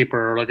crime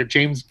caper, or like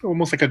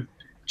almost like a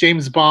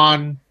James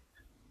Bond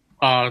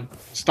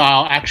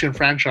style action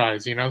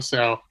franchise,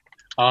 So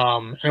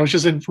and it was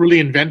just really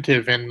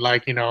inventive and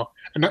it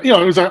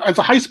was it's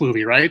a heist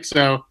movie, right?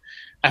 So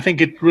I think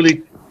it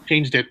really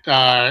changed it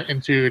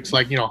into its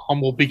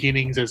humble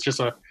beginnings as just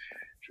a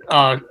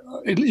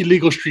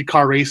illegal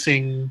streetcar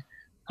racing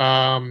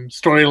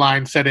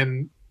storyline set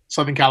in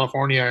Southern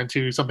California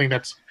into something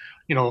that's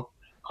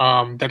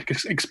that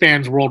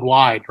expands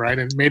worldwide, right?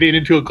 And made it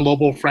into a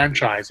global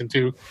franchise,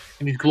 into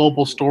these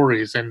global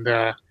stories, and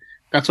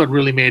that's what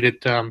really made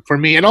it for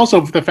me. And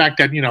also the fact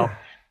that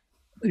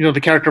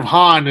the character of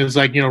Han is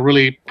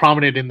really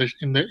prominent in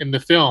the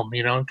film.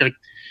 Like, it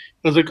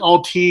was like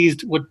all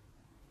teased what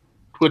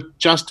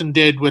Justin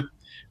did with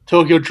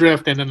Tokyo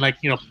Drift, and then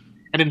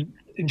and then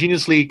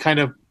ingeniously kind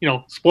of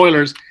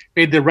spoilers,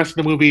 made the rest of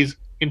the movies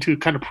into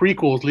kind of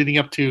prequels leading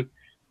up to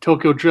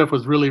Tokyo Drift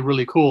was really,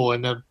 really cool.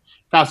 And then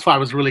Fast Five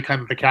was really kind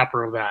of the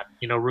capper of that,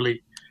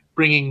 really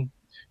bringing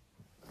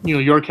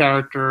your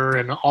character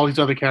and all these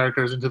other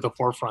characters into the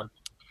forefront.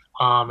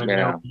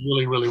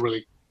 Really, really,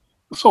 really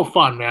so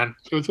fun, man.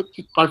 It was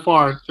by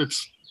far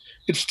it's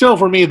still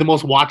for me the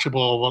most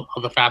watchable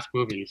of the Fast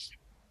movies.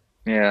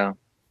 Yeah,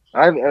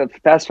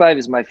 Fast Five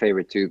is my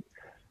favorite too,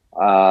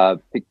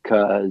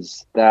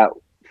 because that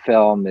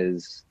film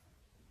is.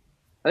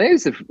 I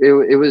think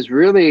it was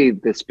really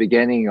this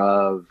beginning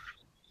of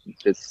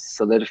this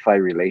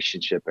solidified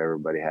relationship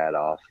everybody had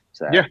off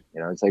set. Yeah.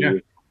 You know, it's like Yeah.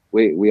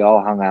 we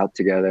all hung out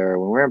together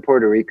when we were in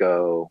Puerto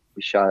Rico.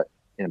 We shot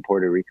in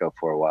Puerto Rico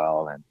for a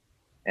while,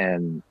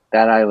 and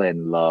that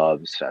island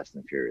loves Fast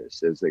and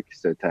Furious. It was like,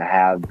 so to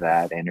have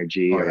that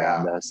energy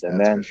around us, and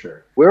that's then for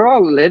sure. we're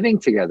all living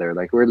together.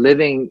 Like we're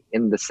living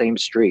in the same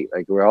street.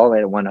 Like we're all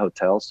at one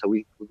hotel, so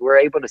we were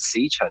able to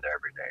see each other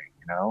every day.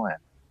 You know,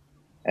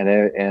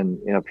 and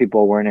you know,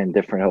 people weren't in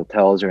different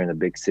hotels or in a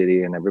big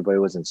city, and everybody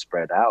wasn't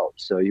spread out.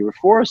 So you were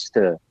forced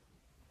to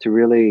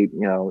really,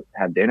 you know,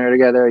 have dinner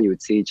together. You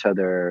would see each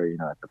other, you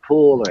know, at the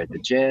pool or at the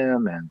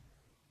gym,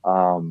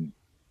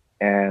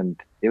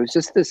 and it was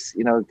just this,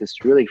 you know,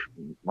 this really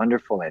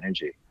wonderful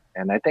energy,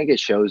 and I think it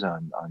shows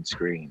on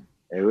screen.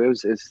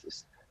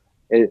 It's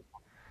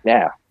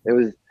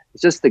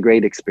just a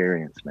great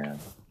experience, man.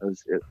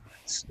 It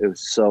was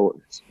so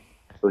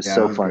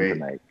fun great. to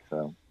make.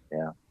 So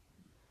yeah.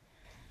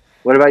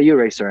 What about you,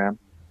 Racer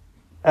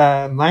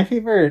M? My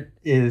favorite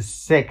is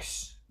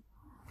 6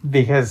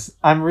 because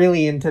I'm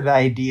really into the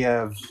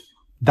idea of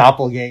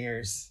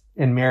doppelgangers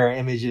and mirror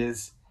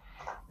images.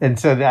 And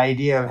so the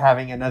idea of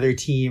having another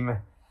team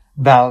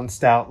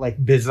balanced out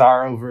like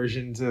bizarro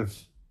versions of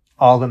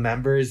all the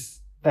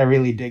members, I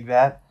really dig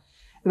that.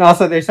 And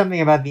also there's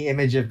something about the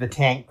image of the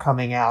tank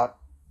coming out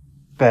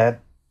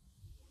that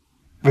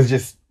was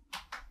just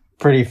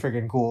pretty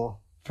freaking cool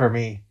for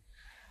me.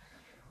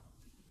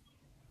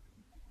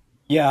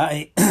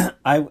 Yeah,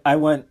 I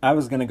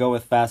was gonna go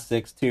with Fast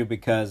 6 too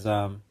because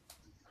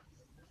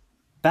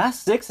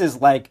Fast 6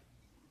 is like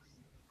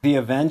the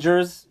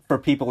Avengers for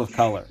people of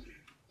color.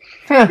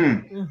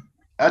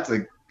 That's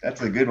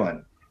a good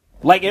one.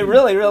 Like it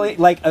really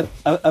like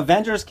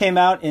Avengers came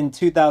out in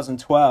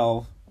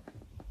 2012,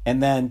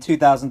 and then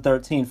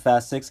 2013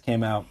 Fast 6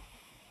 came out,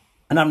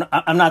 and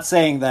I'm not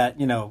saying that,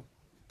 you know,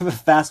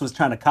 Fast was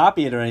trying to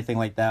copy it or anything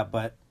like that,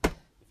 but if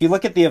you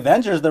look at the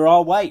Avengers, they're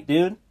all white,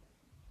 dude.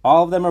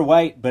 All of them are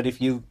white, but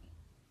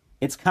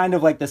it's kind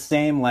of like the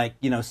same, like,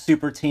 you know,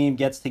 super team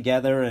gets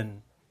together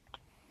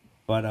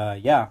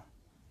yeah.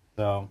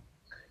 So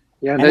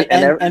yeah,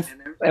 and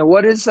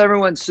what is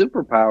everyone's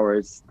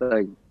superpowers?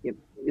 Like,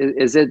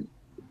 is it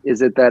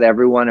that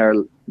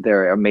everyone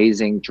they're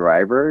amazing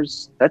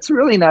drivers? That's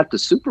really not the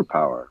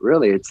superpower.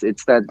 Really, it's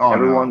that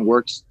everyone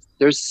works.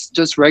 There's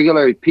just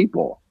regular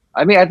people.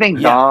 I mean, I think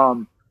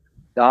Dom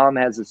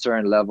has a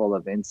certain level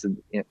of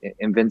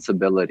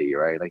invincibility,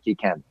 right? Like he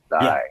can't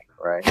die,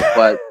 right?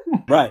 But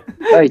right,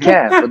 no, he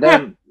can't.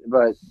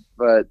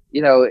 But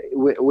you know,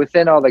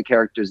 within all the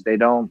characters, they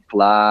don't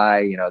fly.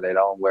 You know, they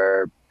don't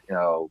wear. You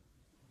know,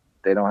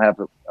 they don't have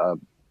a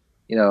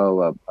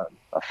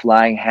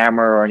flying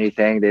hammer or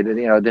anything. They,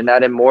 you know, they're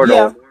not immortal.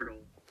 Yeah.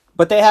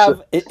 But they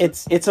have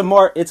it's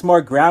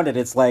more grounded.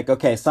 It's like,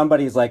 okay,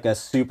 somebody's like a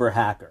super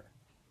hacker,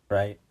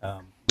 right?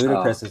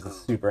 Ludacris is a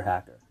super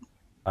hacker.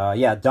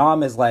 Yeah,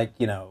 Dom is like,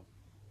 you know,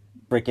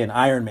 freaking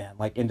Iron Man,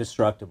 like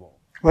indestructible.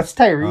 What's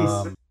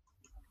Tyrese?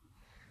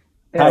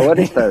 What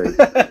is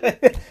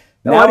Tyrese?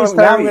 Now I'm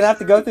gonna have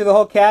to go through the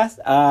whole cast.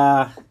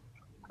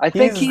 I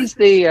think he's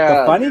the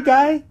funny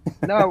guy.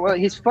 No, well,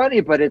 he's funny,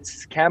 but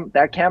it's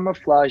that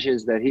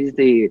camouflages that he's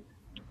the,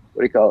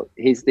 what do you call it?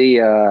 He's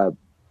the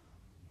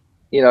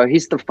you know,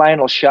 he's the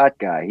final shot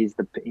guy. He's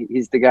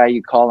the guy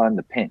you call on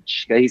the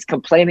pinch. He's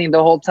complaining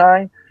the whole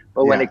time,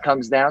 but when it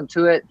comes down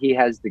to it, he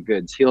has the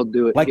goods. He'll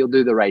do it. Like he'll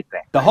do the right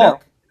thing. The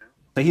Hulk.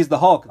 So he's the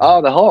Hulk.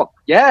 Oh, the Hulk.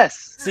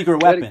 Yes.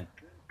 Secret weapon.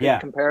 Good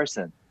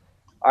comparison.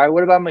 All right.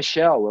 What about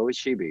Michelle? What would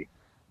she be?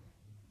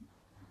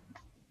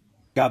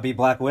 Gotta be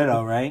Black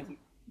Widow, right?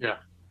 Yeah.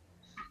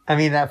 I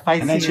mean, that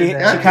fight scene. She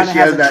kind of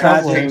has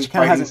a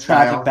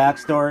tragic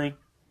backstory.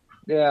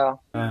 Yeah.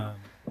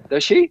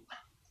 Does she?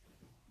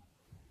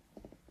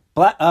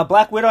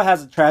 Black Widow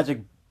has a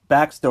tragic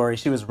backstory.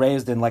 She was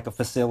raised in like a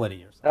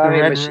facility or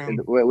something.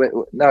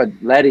 No,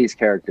 Letty's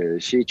character,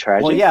 is she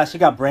tragic? Well, yeah, she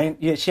got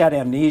she had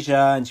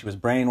amnesia and she was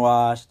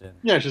brainwashed. And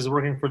yeah, she's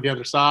working for the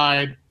other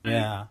side.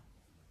 Yeah.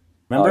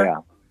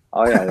 Remember?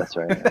 Oh yeah, that's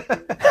right.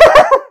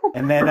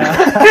 And then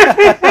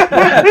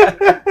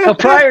so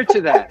prior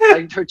to that,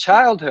 like her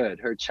childhood.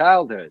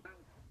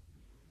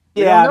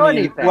 We don't know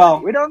anything.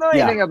 Well, we don't know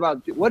anything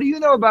about. What do you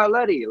know about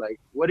Letty? Like,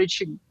 what did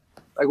she?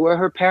 Like, what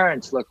her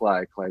parents look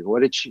like? Like,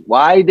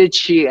 why did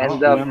she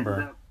end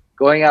up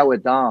going out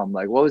with Dom?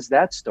 Like, what was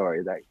that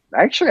story? Like,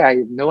 actually, I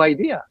have no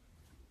idea.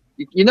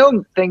 You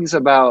know things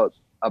about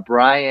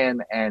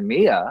Brian and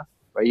Mia,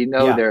 right? You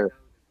know they're,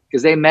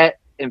 because they met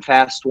in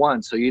Fast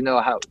 1, so you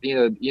know how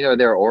you know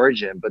their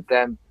origin. But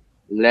then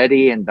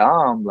Letty and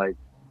Dom, like,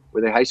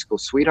 were they high school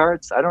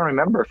sweethearts? I don't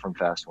remember from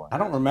Fast 1. I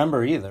don't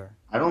remember either.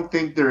 I don't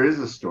think there is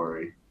a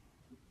story.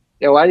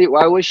 Yeah,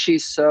 why was she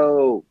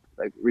so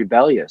like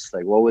rebellious?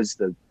 Like, what was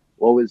the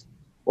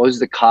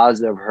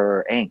cause of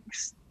her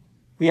angst?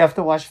 We have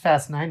to watch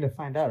Fast 9 to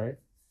find out, right?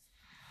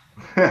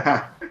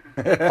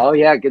 Oh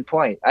yeah, good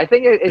point. I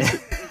think it's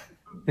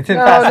in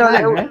Fast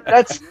 9, right?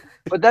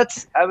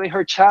 That's I mean,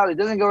 her child. It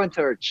doesn't go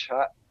into her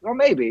child. Or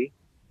maybe.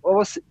 Well,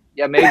 we'll see.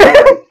 Yeah, maybe.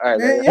 All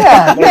right,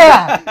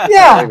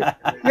 Yeah,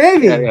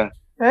 maybe. Yeah.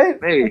 Right?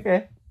 Maybe.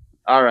 Okay.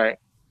 All right,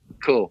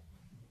 cool.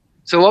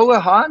 So what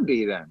would Han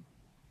be then?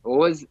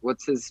 What's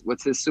his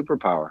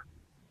superpower?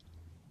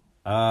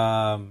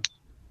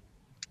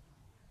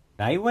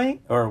 Nightwing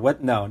or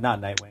what? No,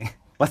 not Nightwing.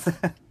 What's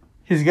the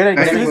He's good at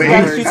Nightwing. getting who's the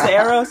guy who words. shoots the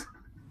arrows?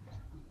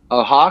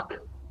 A hawk?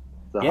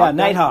 The Yeah, hawk guy?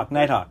 Nighthawk.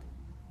 Nighthawk.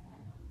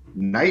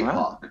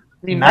 Nighthawk.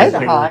 I mean,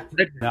 Nighthawk.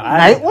 No,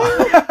 I don't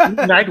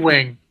know. Nightwing?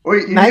 Nightwing.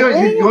 Wait,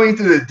 Nightwing? you're going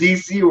to the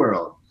DC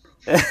world.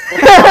 Corey,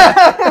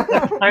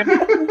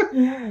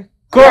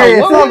 Yeah,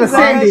 it's what all the was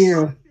same to that?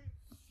 you.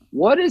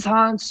 What is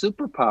Han's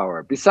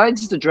superpower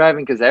besides the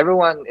driving? Because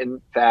everyone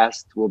in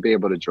Fast will be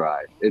able to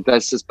drive.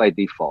 That's just by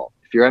default.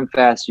 If you're in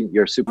Fast,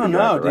 you're a super Oh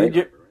no, driver,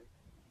 dude!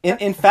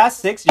 right? In Fast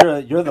 6,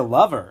 you're the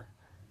lover.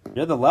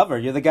 You're the lover.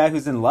 You're the guy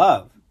who's in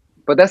love.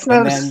 But that's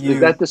not. And then Is you-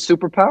 that the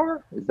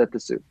superpower? Is that the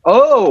super?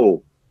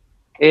 Oh,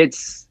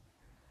 it's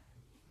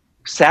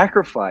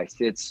sacrifice.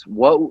 It's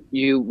what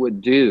you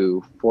would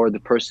do for the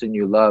person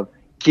you love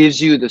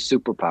gives you the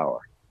superpower,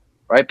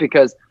 right?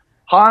 Because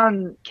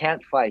Han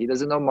can't fight. He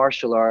doesn't know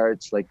martial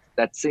arts. Like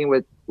that scene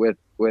with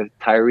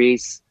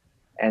Tyrese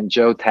and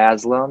Joe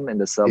Taslim in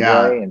the subway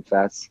Yeah. and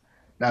Fast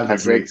That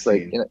was a great Six.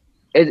 Like scene. you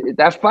know,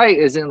 that fight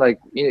isn't like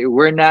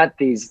we're not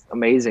these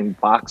amazing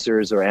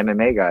boxers or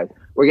MMA guys.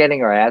 We're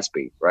getting our ass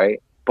beat,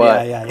 right?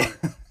 But yeah.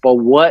 but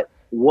what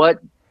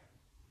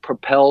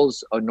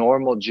propels a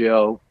normal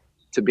Joe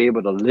to be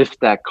able to lift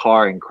that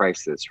car in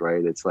crisis,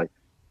 right? It's like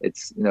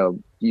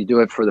you do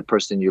it for the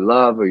person you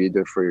love or you do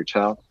it for your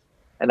child.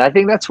 And I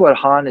think that's what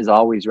Han is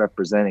always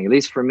representing, at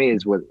least for me,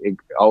 is what it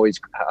always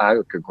how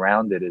I could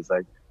ground it is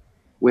like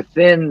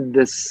within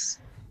this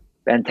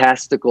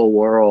fantastical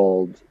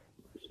world,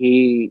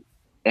 he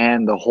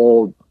and the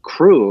whole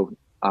crew,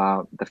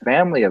 the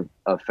family of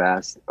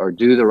Fast, are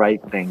do the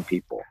right thing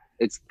people.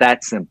 It's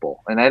that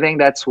simple. And I think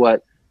that's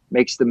what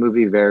makes the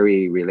movie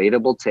very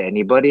relatable to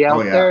anybody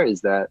out there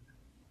is that,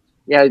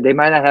 yeah, they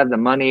might not have the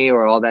money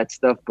or all that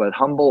stuff, but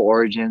humble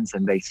origins,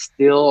 and they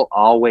still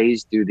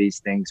always do these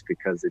things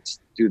because it's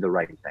do the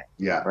right thing.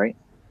 Yeah. Right?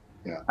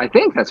 Yeah. I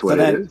think that's what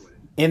So it then, is.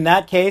 in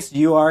that case,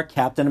 you are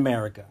Captain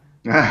America.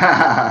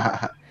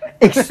 Yeah,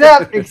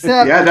 Except that's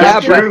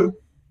Captain- true.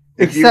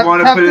 If you except want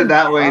to put Captain- it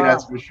that way, Wow.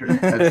 that's for sure.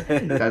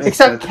 That's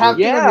Except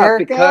Captain Yeah,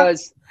 America?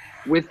 because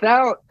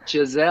without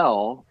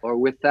Giselle or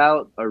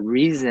without a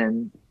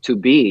reason to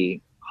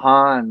be,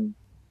 Han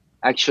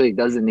actually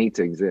doesn't need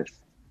to exist.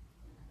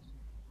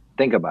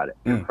 Think about it,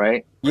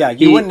 right? Yeah,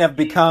 you He- wouldn't have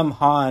become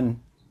Han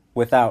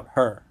without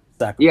her.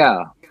 Sacrifice.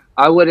 Yeah,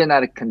 I wouldn't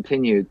have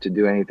continued to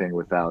do anything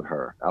without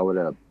her. I would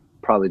have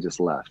probably just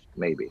left,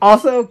 maybe.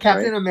 Also,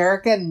 Captain Right.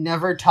 America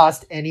never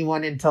tossed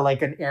anyone into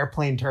like an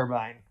airplane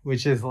turbine,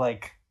 which is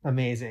like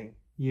amazing.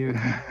 You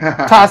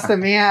tossed a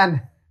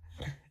man,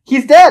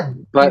 he's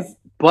dead. But He's-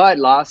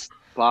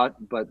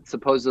 but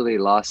supposedly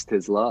lost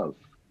his love.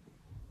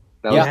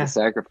 That Yeah. was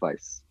the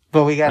sacrifice.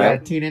 but we gotta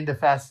Right. tune into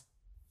Fast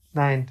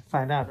 9 to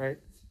find out, right?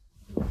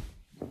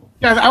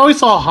 Yeah, I always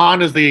saw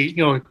Han as the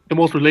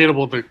most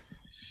relatable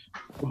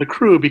of the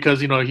crew because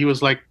he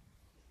was like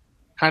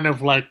kind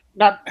of like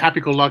not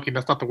happy-go-lucky.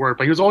 That's not the word,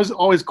 but he was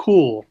always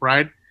cool,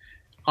 right?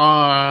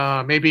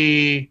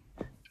 Maybe,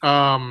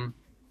 and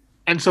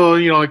so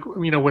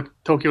with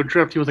Tokyo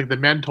Drift, he was like the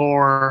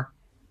mentor,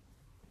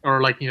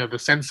 or like the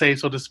sensei,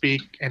 so to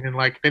speak. And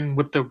then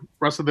with the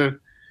rest of the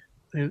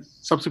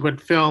subsequent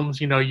films,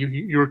 you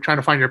were trying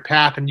to find your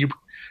path, and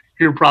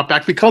you're brought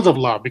back because of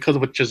love, because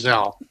of with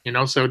Giselle,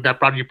 so that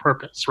brought you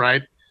purpose,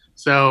 right?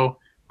 So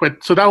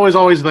that was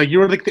always like you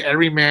were like the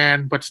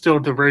everyman, but still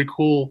very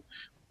cool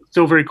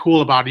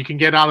about it. You can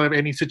get out of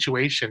any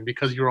situation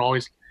because you're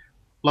always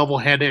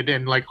level-headed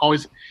and like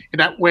always in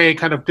that way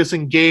kind of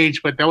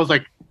disengaged. But that was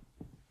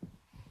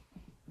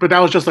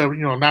just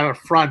not a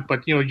front,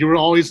 but you were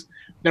always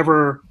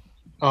never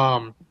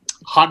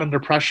hot under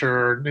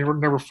pressure,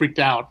 never freaked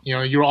out.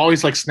 You were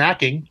always like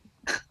snacking.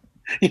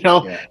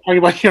 Talking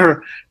about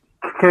your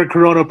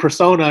Corona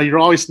persona, you're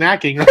always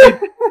snacking, right?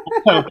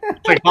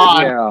 It's like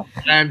hot. Yeah.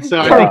 And so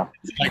I Yeah.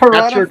 think like, Corona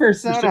that's your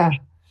persona.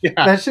 Yeah,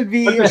 That should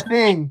be a That's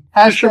thing.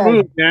 that's your Hashtag.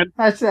 move, man.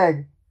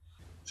 Hashtag.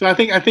 So I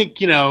think that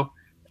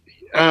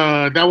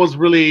was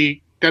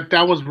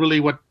really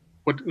what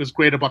was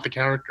great about the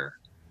character,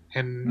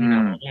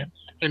 and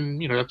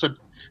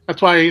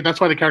that's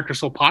why the character is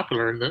so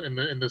popular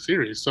in the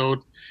series. So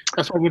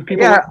that's why when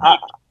people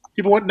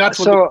people went nuts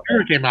when So- the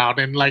trailer came out,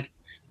 and like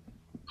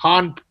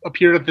Han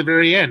appeared at the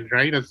very end,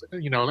 right? As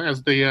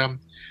as the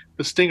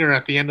stinger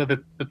at the end of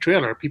the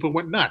trailer, people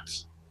went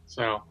nuts.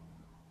 So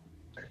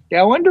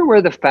Yeah, I wonder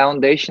where the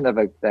foundation of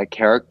that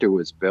character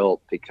was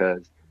built,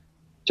 because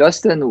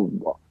Justin,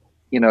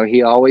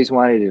 he always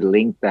wanted to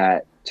link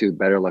that to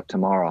Better Luck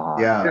Tomorrow,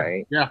 Han, Yeah.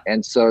 right? Yeah.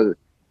 And so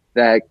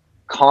that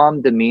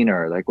calm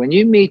demeanor, like when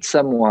you meet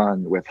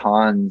someone with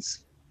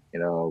Han's,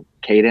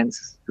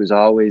 cadence, who's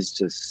always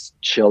just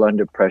chill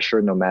under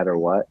pressure no matter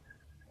what,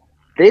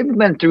 they've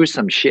been through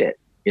some shit,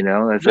 It's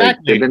like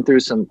Exactly. they've been through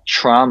some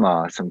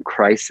trauma, some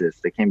crisis.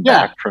 They came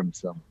Yeah. back from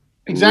some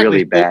Exactly.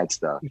 really bad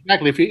stuff.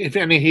 exactly, if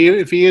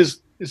he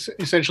is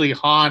essentially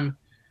Han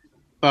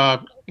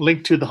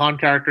linked to the Han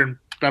character in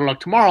Better Luck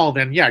Tomorrow,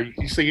 then yeah,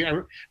 you see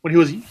when he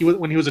was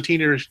a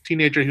teenager,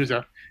 he was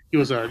a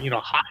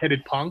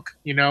hot-headed punk,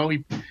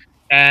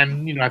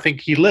 and I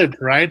think he lived,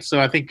 right. So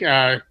I think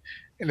in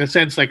a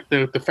sense, like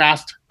the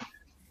fast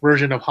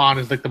version of Han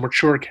is like the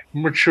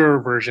mature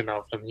version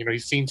of him.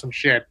 He's seen some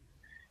shit,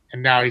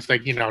 and now he's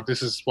like,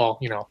 this is why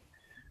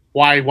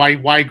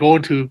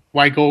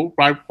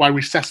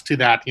recess to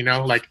that,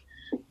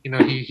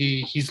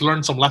 he's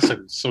learned some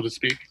lessons, so to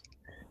speak.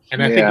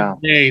 And I think in a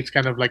way it's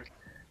kind of like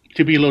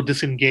to be a little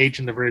disengaged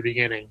in the very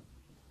beginning,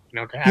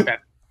 to have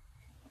that.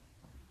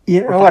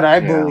 You know what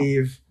I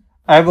believe?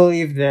 I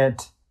believe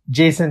that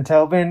Jason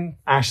Tobin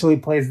actually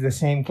plays the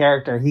same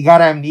character. He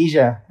got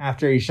amnesia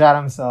after he shot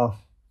himself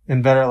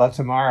in Better Luck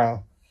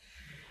Tomorrow.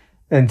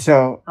 And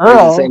so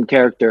Earl, the same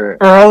character.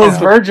 Earl is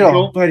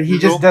Virgil, but he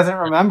just doesn't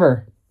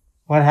remember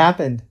what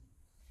happened.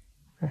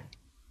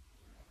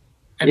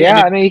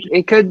 Yeah, I mean,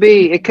 it could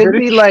be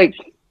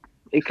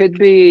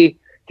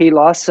he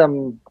lost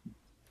some.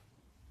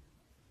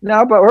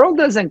 No, but Earl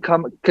doesn't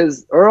come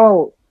because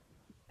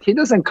he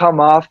doesn't come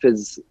off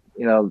as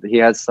he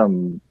has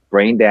some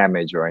brain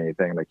damage or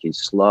anything. Like he's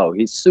slow.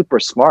 He's super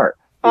smart.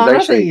 I'm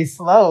not saying he's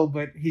slow,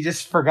 but he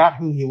just forgot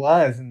who he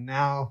was, and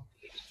now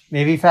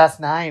maybe Fast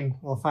 9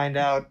 we'll find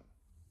out.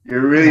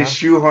 You're really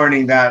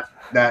shoehorning that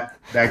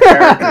character.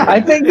 I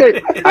think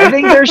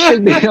there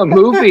should be a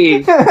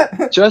movie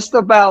just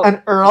about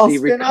an Earl the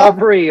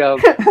recovery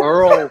of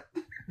Earl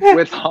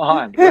with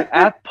Han.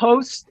 At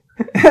post,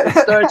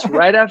 it starts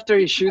right after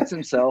he shoots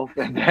himself,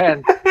 and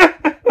then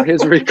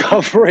his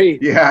recovery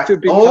to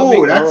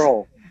becoming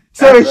Earl.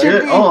 So it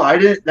should be. Oh, I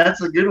did.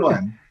 That's a good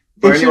one.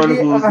 For anyone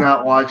who's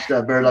not watched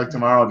Better Luck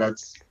Tomorrow,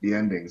 that's the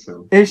ending.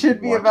 So it should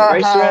be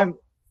about how.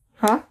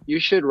 Huh? You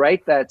should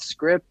write that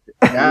script.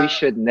 Yeah, we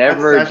should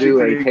never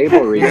do a table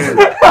read.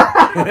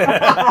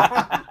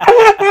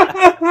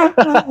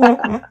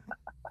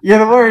 You're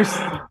the worst.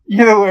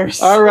 You're the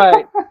worst. All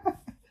right.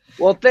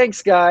 Well,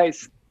 thanks,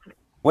 guys.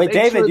 Wait,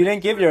 David, you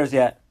didn't give yours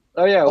yet.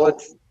 Oh yeah.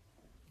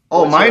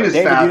 Mine is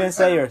David, Fast. You didn't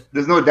say yours.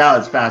 There's no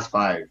doubt it's Fast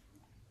 5.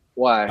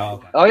 Why? Oh,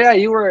 okay. Oh yeah,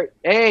 you were.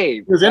 Hey,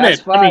 he was in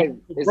it.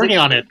 Working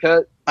on it.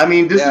 I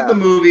mean, this is the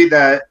movie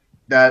that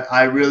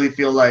I really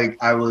feel like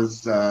I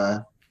was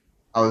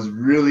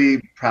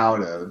really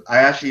proud of. I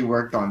actually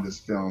worked on this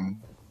film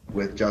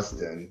with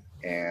Justin,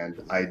 and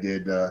I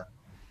did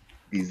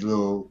these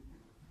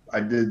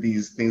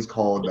things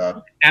called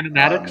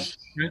animatics.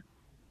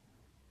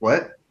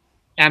 What?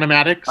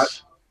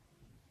 Animatics.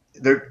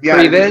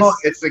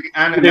 It's like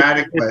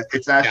animatic, but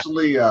it's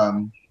actually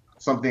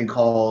something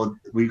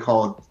we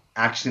called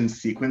action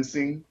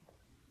sequencing.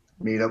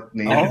 Made up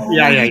name. Oh,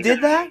 you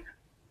did that?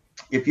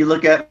 If you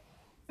look at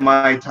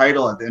my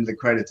title at the end of the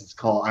credits, it's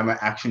called I'm an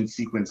action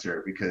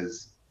sequencer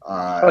because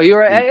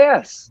you're an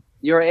AS.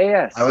 You're an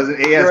AS. I was an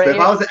AS, but if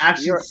I was an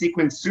action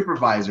sequence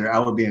supervisor, I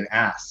would be an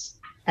ass.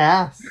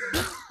 Ass.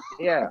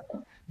 Yeah.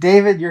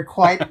 David, you're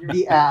quite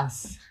the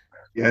ass.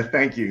 Yeah,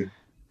 thank you.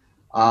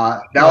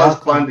 That was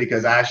fun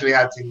because I actually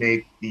had to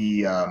make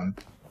the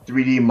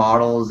 3D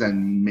models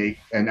and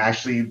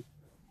actually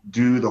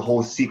do the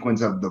whole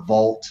sequence of the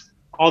vault.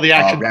 All the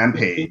action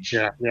rampage.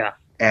 Yeah.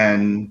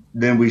 And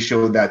then we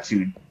showed that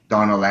to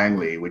Donna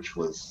Langley, which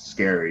was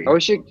scary. I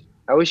wish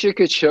you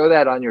could show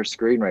that on your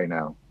screen right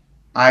now.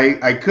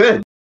 I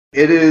could.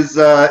 It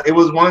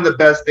was one of the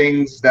best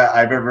things that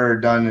I've ever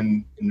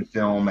done in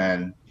film,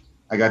 and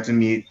I got to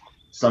meet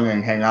Sung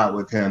and hang out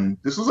with him.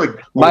 This was like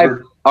my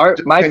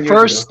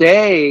first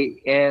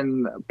day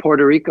in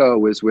Puerto Rico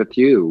was with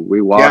you.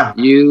 We walked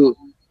you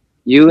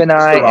and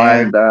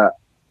I and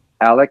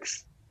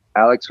Alex.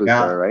 Alex was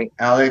there, right?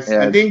 Alex.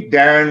 Yeah. I think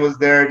Darren was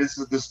there. This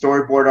is the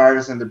storyboard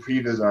artist and the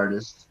previs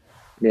artist.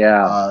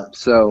 Yeah.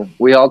 So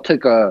we all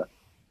took a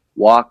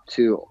walk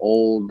to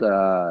old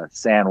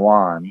San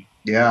Juan.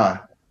 Yeah.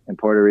 In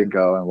Puerto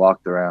Rico and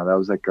walked around. That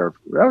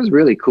was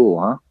really cool,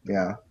 huh?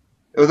 Yeah.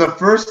 It was the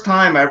first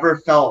time I ever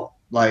felt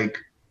like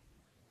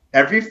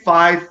every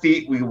 5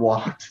 feet we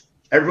walked,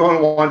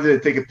 everyone wanted to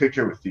take a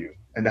picture with you.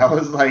 And that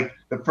was like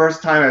the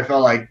first time I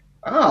felt like,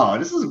 oh,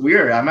 this is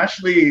weird. I'm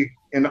actually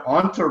in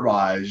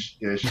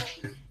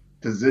entourage-ish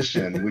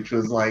position, which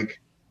was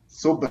like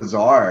so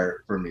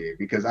bizarre for me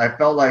because I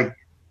felt like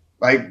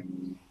I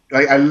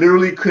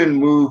literally couldn't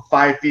move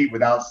 5 feet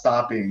without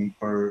stopping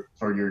for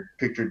your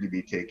picture to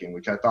be taken,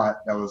 which I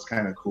thought that was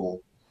kind of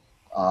cool.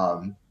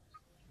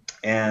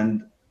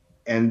 And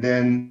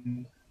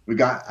then I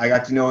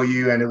got to know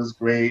you, and it was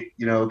great,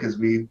 because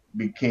we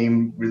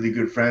became really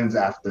good friends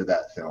after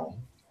that film.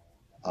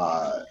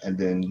 And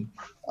then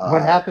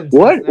what happened?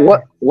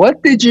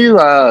 What did you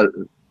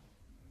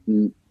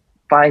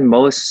find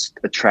most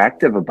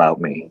attractive about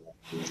me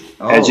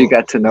as you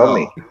got to know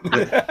me?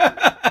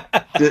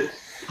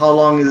 How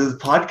long is this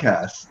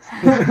podcast?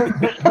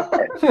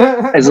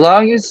 As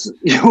long as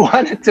you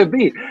want it to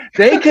be.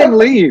 They can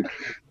leave.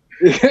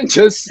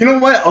 Just you know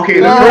what?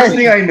 Okay, the first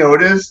thing I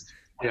noticed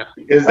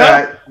is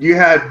that you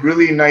had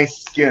really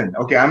nice skin.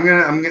 Okay, I'm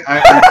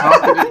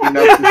confident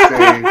enough to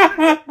say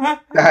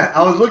that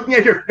I was looking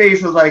at your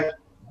face. I was like,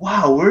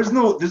 wow, there's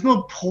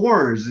no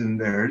pores in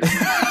there.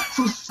 It's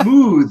so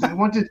smooth. I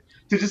wanted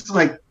to just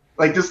like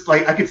I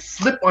could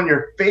slip on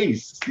your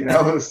face, you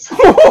know?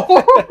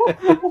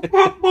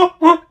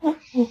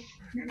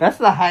 That's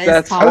the highest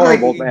That's compliment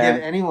horrible, you can man.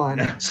 give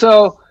anyone.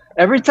 So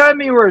every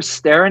time you were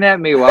staring at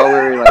me while we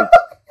were like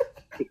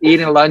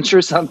eating lunch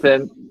or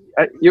something,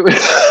 you were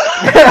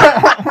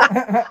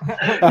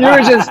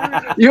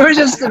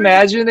just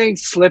imagining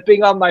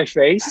slipping on my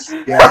face.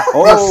 Yeah.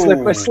 Oh, slip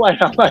and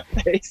slide on my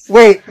face.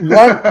 Wait,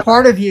 what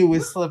part of you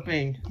was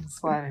slipping and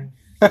sliding?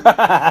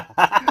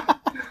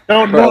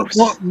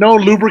 No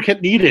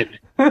lubricant needed.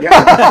 Yeah.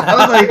 I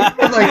was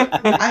like,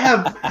 I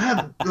have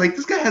like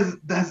this guy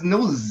has no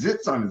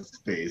zits on his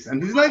face,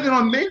 and he's not even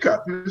on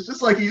makeup. It was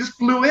just like he just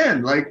flew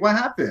in. Like, what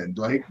happened?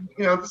 Like,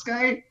 you know, this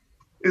guy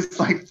is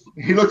like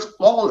he looks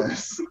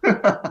flawless.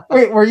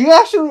 Wait, were you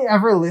actually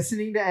ever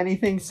listening to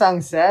anything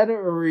Sung said,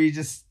 or were you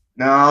just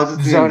No, I was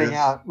just doing zoning this.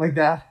 out like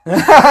that?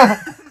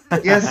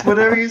 Yes,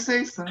 whatever you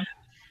say, son.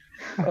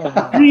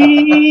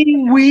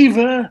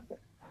 Dreamweaver.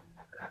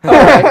 All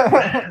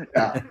right.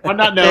 Yeah. On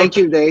that note, Thank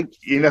you, Dave.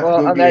 Enough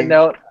Well, on Googling. that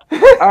note,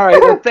 all right.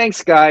 Well,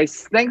 thanks,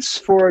 guys. Thanks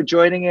for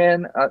joining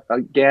in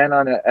again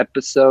on an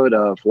episode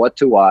of What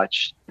to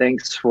Watch.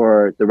 Thanks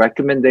for the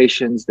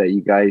recommendations that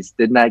you guys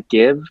did not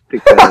give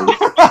because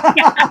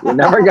we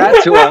never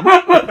got to them.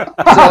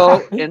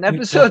 So in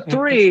episode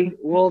 3,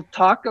 we'll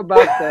talk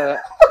about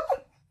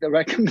the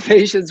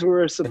recommendations we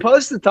were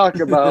supposed to talk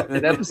about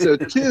in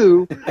episode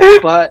 2,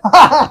 but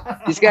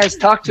these guys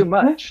talk too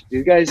much.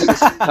 These guys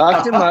just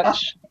talk too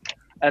much.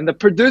 And the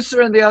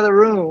producer in the other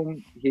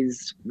room,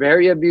 he's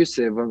very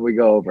abusive when we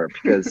go over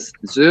because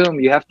Zoom,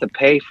 you have to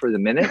pay for the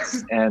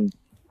minutes, and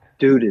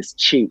dude is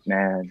cheap,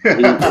 man. He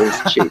is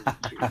cheap.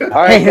 All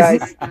right,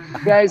 guys,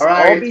 All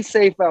right. all be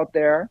safe out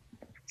there.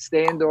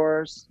 Stay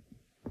indoors.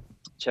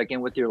 Check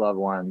in with your loved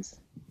ones.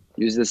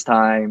 Use this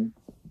time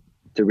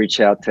to reach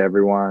out to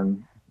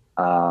everyone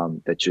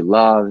that you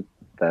love,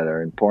 that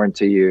are important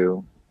to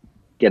you.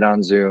 Get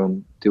on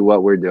Zoom. Do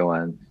what we're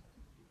doing.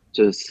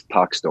 Just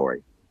talk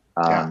story.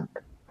 Yeah.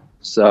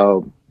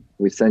 So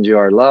we send you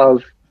our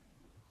love.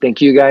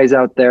 Thank you guys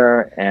out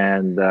there,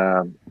 and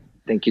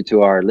thank you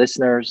to our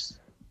listeners.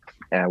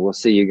 And we'll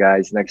see you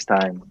guys next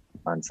time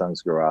on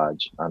Sung's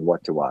Garage on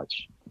What to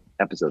Watch,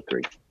 episode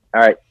 3.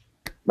 All right.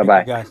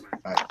 Bye-bye. Guys.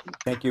 Bye.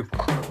 Thank you.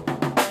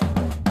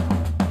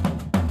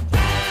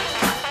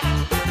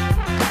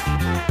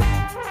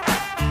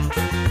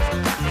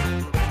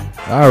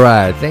 All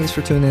right, thanks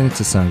for tuning in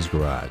to Sung's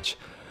Garage.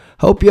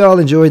 Hope you all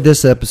enjoyed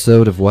this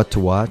episode of What to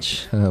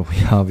Watch.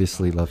 We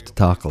obviously love to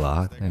talk a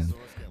lot, and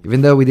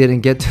even though we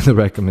didn't get to the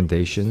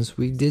recommendations,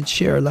 we did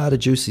share a lot of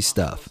juicy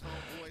stuff.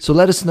 So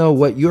let us know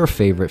what your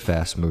favorite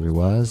fast movie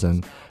was,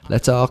 and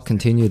let's all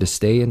continue to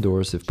stay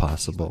indoors if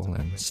possible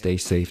and stay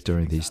safe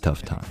during these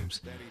tough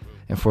times.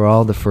 And for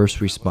all the first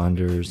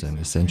responders and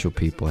essential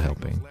people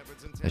helping,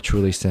 I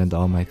truly send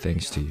all my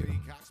thanks to you.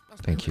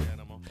 Thank you.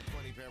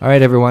 All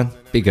right, everyone,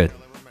 be good.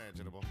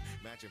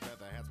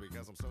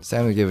 It's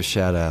time to give a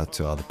shout out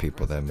to all the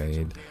people that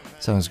made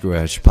Sung's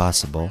Garage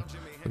possible.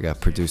 We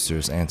got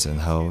producers Anson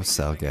Ho,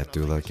 Sal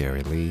Gatdula,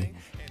 Gary Lee,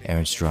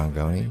 Aaron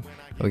Strongoni. And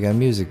we got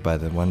music by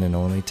the one and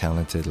only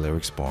talented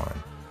Lyrics Born.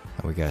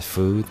 And we got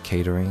food,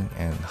 catering,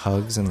 and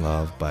hugs and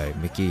love by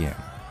Mickey M.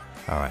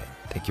 Alright,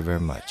 thank you very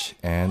much.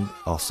 And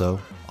also,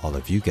 all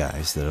of you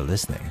guys that are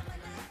listening.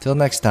 Till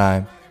next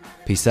time,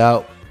 peace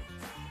out.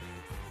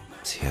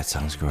 See you at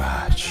Sung's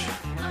Garage.